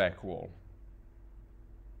from the back wall.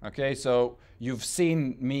 Okay, so you've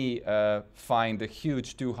seen me find a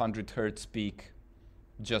huge 200 hertz peak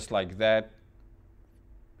just like that,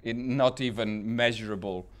 not even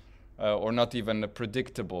measurable or not even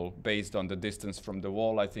predictable based on the distance from the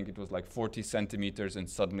wall. I think it was like 40 centimeters and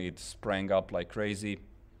suddenly it sprang up like crazy.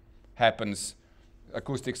 Happens.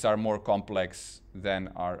 Acoustics are more complex than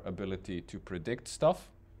our ability to predict stuff.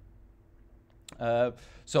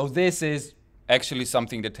 So this is actually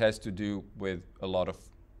something that has to do with a lot of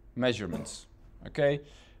measurements. Okay,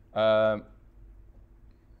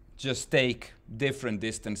 just take different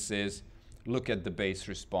distances, look at the bass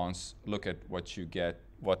response, look at what you get,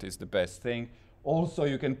 what is the best thing. Also,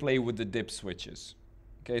 you can play with the dip switches.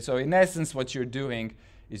 Okay, so in essence, what you're doing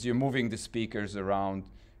is you're moving the speakers around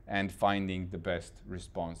and finding the best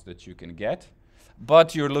response that you can get.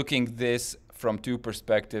 But you're looking this from two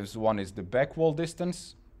perspectives. One is the back wall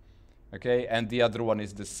distance, okay, and the other one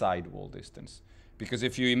is the side wall distance. Because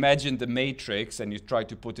if you imagine the matrix and you try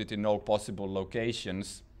to put it in all possible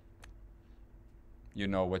locations, you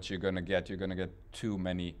know what you're going to get. You're going to get too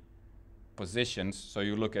many positions. So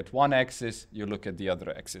you look at one axis, you look at the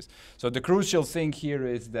other axis. So the crucial thing here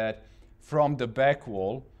is that from the back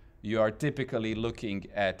wall, you are typically looking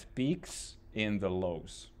at peaks in the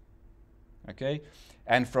lows. Okay?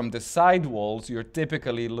 And from the side walls, you're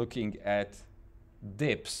typically looking at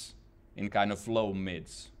dips in kind of low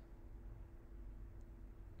mids.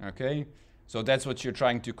 Okay? So that's what you're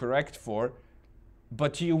trying to correct for,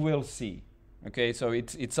 but you will see. Okay, so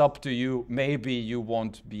it's up to you. Maybe you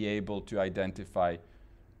won't be able to identify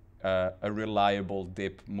a reliable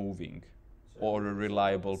dip moving or a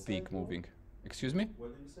reliable peak moving. Excuse me?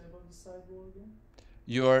 What did you say about the sidewall again?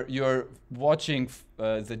 You're watching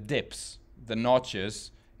the dips, the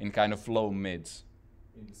notches in kind of low mids.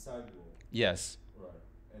 In the sidewall? Yes. Right.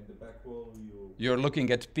 And the back wall, you're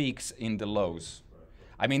looking at peaks in the lows. Right.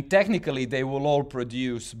 I mean, technically, they will all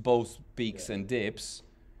produce both peaks and dips,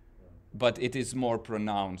 but it is more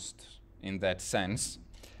pronounced in that sense.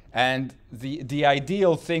 And the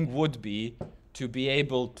ideal thing would be to be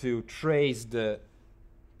able to trace the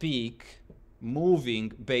peak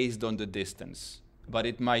moving based on the distance, but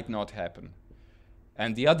it might not happen.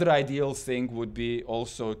 And the other ideal thing would be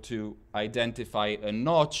also to identify a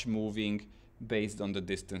notch moving based on the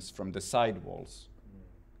distance from the side walls.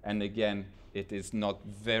 And again, it is not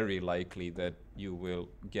very likely that you will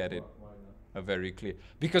get it very clear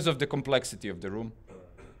because of the complexity of the room.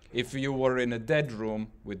 If you were in a dead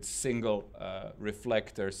room with single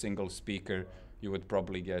reflector, single speaker, you would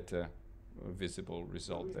probably get a visible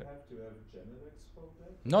result there. Do we have to have Genelex for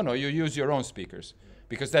that? No, you use your own speakers,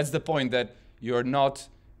 because that's the point, that you're not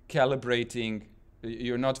calibrating,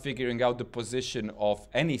 you're not figuring out the position of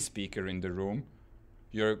any speaker in the room.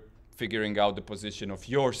 You're figuring out the position of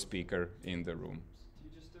your speaker in the room. Do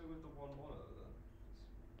you just do it with the one monitor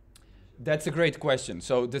then? That's a great question.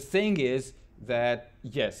 So the thing is that,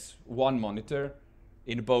 yes, one monitor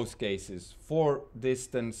in both cases, for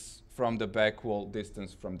distance from the back wall,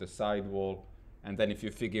 distance from the side wall, and then if you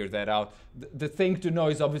figure that out, the thing to know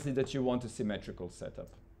is obviously that you want a symmetrical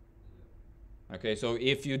setup. Okay, so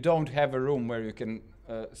if you don't have a room where you can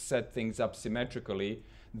set things up symmetrically,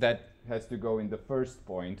 that has to go in the first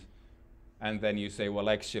point, and then you say, well,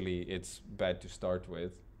 actually, it's bad to start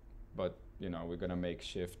with, but you know, we're gonna make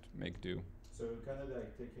do. So kind of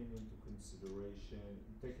like taking into consideration,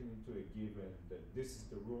 taking into a given that this is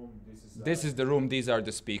the room, this is the room, these are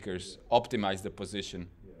the speakers. Yeah. Optimize the position.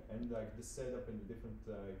 Yeah, and like the setup and the different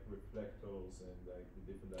like reflectors and like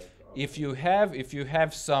the different like. If you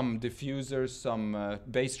have some diffusers, some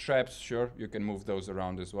bass traps, sure, you can move those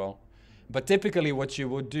around as well. But typically, what you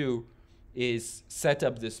would do is set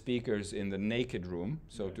up the speakers in the naked room,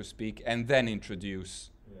 so to speak, and then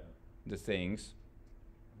introduce the things.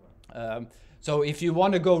 So if you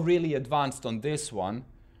want to go really advanced on this one,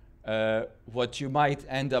 what you might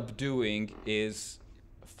end up doing is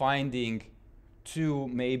finding 2,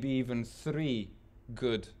 maybe even 3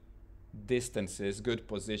 good distances, good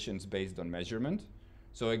positions based on measurement.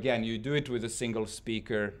 So again, you do it with a single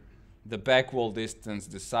speaker, the back wall distance,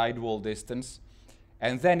 the side wall distance.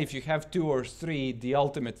 And then if you have 2 or 3, the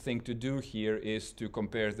ultimate thing to do here is to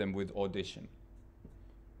compare them with audition.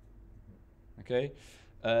 Okay?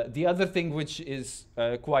 The other thing which is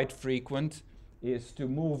quite frequent is to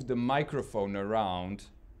move the microphone around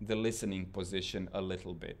the listening position a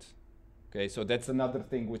little bit. Okay, so that's another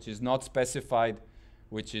thing which is not specified,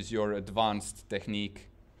 which is your advanced technique,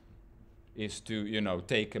 is to, you know,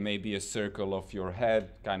 take maybe a circle of your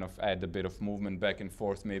head, kind of add a bit of movement back and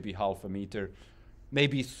forth, maybe half a meter,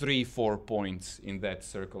 maybe 3-4 points in that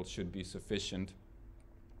circle should be sufficient,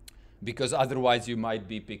 because otherwise you might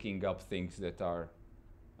be picking up things that are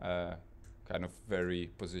kind of very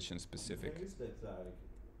position specific. The thing is that, like,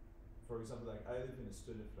 for example, like I live in a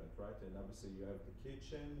student flat, right? And obviously you have the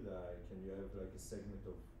kitchen, like, and you have like a segment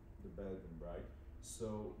of the bedroom, right?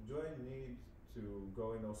 So do I need to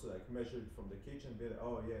go and also like measure it from the kitchen? Be like,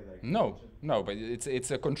 oh yeah, like no, but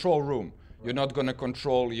it's a control room. Right. You're not gonna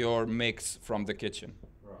control your mix from the kitchen.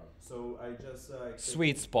 Right. So I just like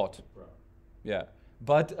sweet spot. Right. Yeah.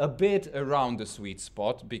 but a bit around the sweet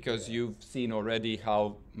spot, because you've seen already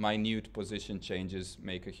how minute position changes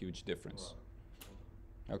make a huge difference.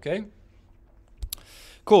 Okay?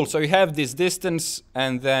 Cool, so you have this distance,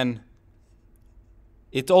 and then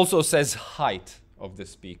it also says height of the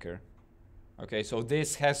speaker. Okay, so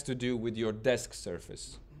this has to do with your desk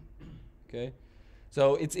surface. Okay?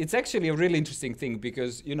 So it's actually a really interesting thing,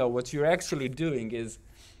 because you know what you're actually doing is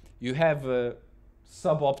you have a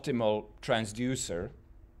suboptimal transducer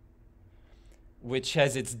which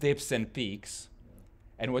has its dips and peaks,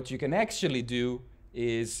 and what you can actually do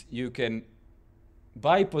is you can,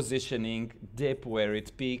 by positioning, dip where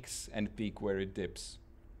it peaks and peak where it dips.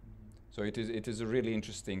 So it is a really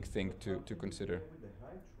interesting thing to consider.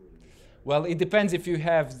 Well, it depends if you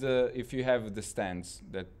have the stands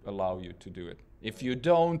that allow you to do it. If you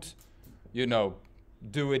don't, you know,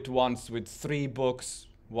 do it once with 3 books,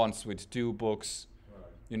 once with 2 books.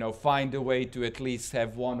 You know, find a way to at least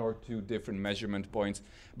have 1 or 2 different measurement points.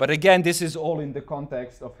 But again, this is all in the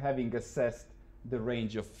context of having assessed the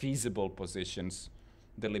range of feasible positions,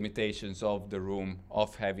 the limitations of the room,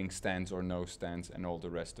 of having stands or no stands, and all the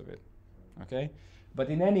rest of it. Okay? But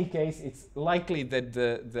in any case, it's likely that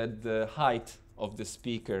the height of the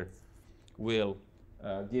speaker will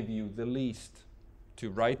give you the least to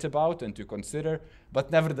write about and to consider, but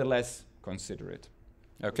nevertheless, consider it.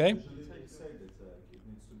 Okay? Usually they say that it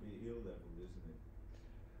needs to be ear level, isn't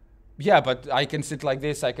it? Yeah, but I can sit like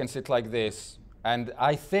this, I can sit like this. And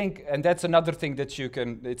I think, and that's another thing that you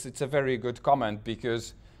can, it's a very good comment,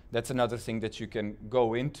 because that's another thing that you can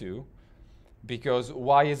go into. Because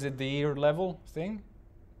why is it the ear level thing?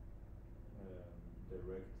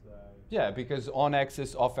 Direct light. Yeah, because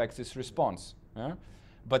on-axis, off-axis response. Yeah?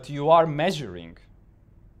 But you are measuring,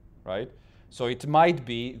 right? So it might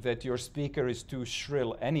be that your speaker is too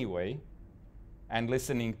shrill anyway, and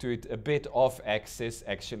listening to it a bit off-axis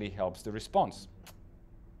actually helps the response,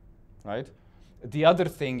 right? The other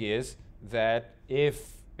thing is that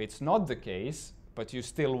if it's not the case, but you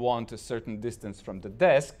still want a certain distance from the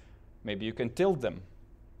desk, maybe you can tilt them,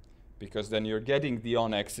 because then you're getting the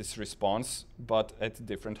on-axis response, but at a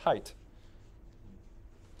different height.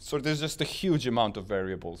 So there's just a huge amount of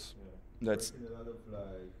variables. Yeah. That's Working a lot of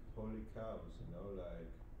like holy cows, you know, like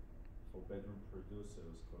for bedroom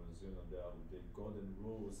producers, because you know there are the golden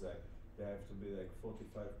rules, like they have to be like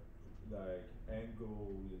 45 like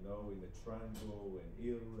angle, you know, in a triangle and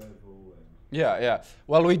ear level and. yeah.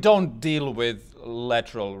 Well, we don't deal with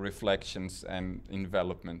lateral reflections and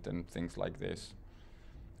envelopment and things like this.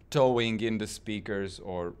 Towing in the speakers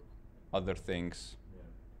or other things,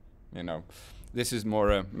 you know. This is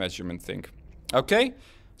more a measurement thing. Okay?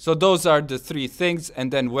 So those are the 3 things,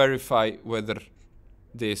 and then verify whether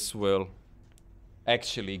this will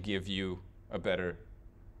actually give you a better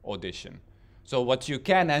audition. So what you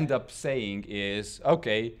can end up saying is,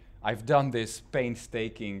 okay, I've done this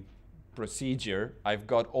painstaking procedure, I've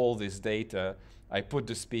got all this data, I put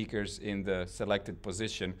the speakers in the selected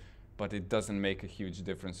position, but it doesn't make a huge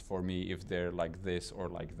difference for me if they're like this or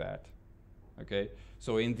like that. Okay?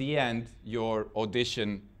 So in the end, your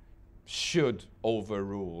audition should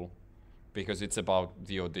overrule, because it's about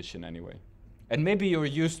the audition anyway. And maybe you're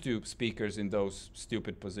used to speakers in those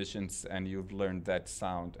stupid positions and you've learned that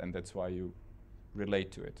sound, and that's why you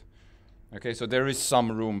relate to it. Okay, so there is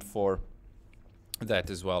some room for that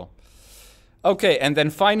as well. Okay, and then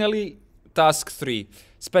finally, task 3.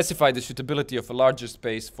 Specify the suitability of a larger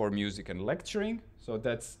space for music and lecturing. So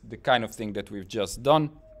that's the kind of thing that we've just done.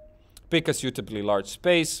 Pick a suitably large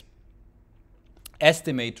space.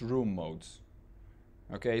 Estimate room modes.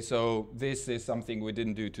 Okay, so this is something we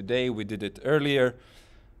didn't do today. We did it earlier.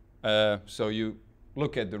 So you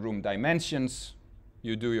look at the room dimensions.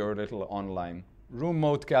 You do your little online room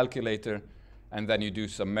mode calculator. And then you do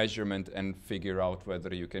some measurement and figure out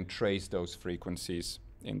whether you can trace those frequencies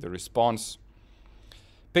in the response.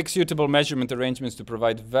 Pick suitable measurement arrangements to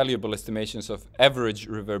provide valuable estimations of average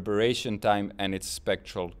reverberation time and its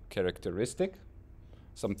spectral characteristic,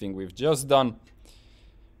 something we've just done.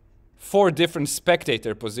 4 different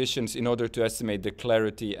spectator positions in order to estimate the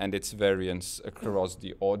clarity and its variance across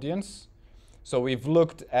the audience. So we've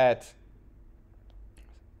looked at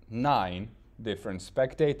 9 different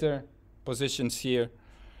spectator positions here.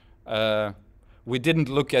 We didn't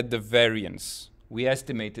look at the variance. We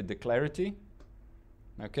estimated the clarity.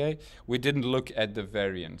 Okay, we didn't look at the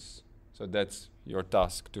variance. So that's your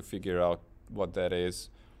task to figure out what that is.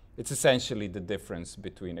 It's essentially the difference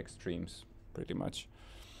between extremes, pretty much.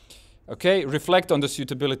 Okay, reflect on the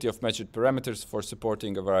suitability of measured parameters for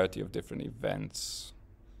supporting a variety of different events.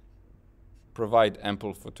 Provide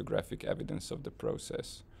ample photographic evidence of the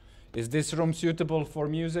process. Is this room suitable for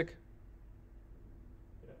music?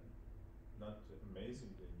 Yeah. Not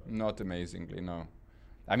amazingly, but Not amazingly, no.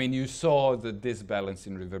 I mean, you saw the disbalance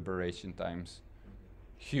in reverberation times.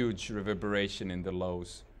 Huge reverberation in the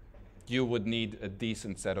lows. You would need a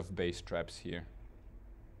decent set of bass traps here.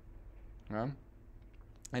 Yeah?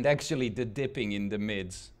 And actually, the dipping in the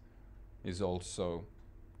mids is also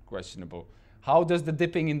questionable. How does the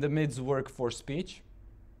dipping in the mids work for speech?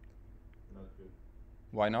 not good.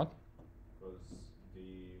 Why not? Because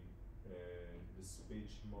the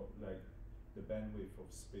speech, like the bandwidth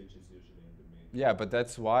of speech is usually in the mid. Yeah, but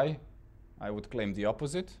that's why I would claim the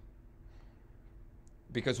opposite.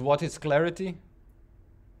 Because what is clarity?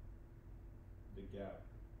 The gap.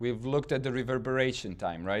 We've looked at the reverberation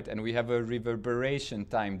time, right? And we have a reverberation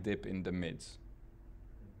time dip in the mids,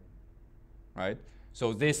 right?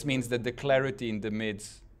 So this means that the clarity in the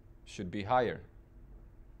mids should be higher.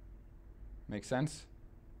 Make sense?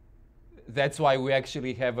 That's why we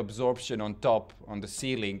actually have absorption on top, on the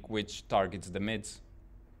ceiling, which targets the mids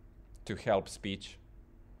to help speech.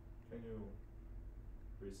 Can you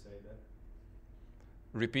re-say that?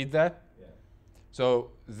 Repeat that? Yeah.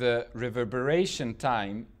 So the reverberation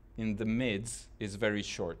time in the mids is very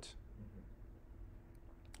short,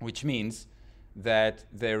 which means that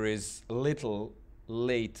there is little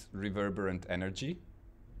late reverberant energy,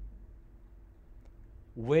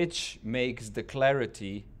 which makes the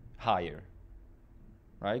clarity higher,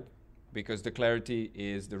 right? Because the clarity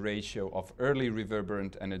is the ratio of early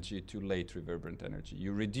reverberant energy to late reverberant energy.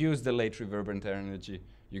 You reduce the late reverberant energy,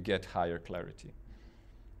 you get higher clarity.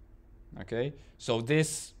 Okay? So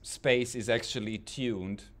this space is actually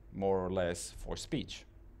tuned more or less for speech.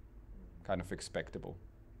 Kind of expectable.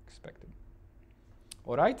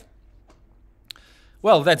 All right?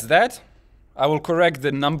 Well, that's that. I will correct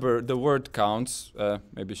the word counts.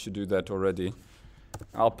 Maybe I should do that already.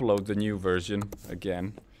 I'll upload the new version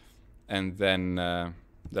again, and then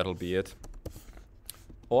that'll be it.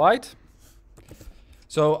 All right?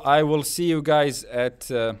 So I will see you guys at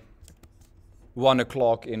 1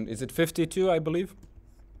 o'clock in, is it 52, I believe?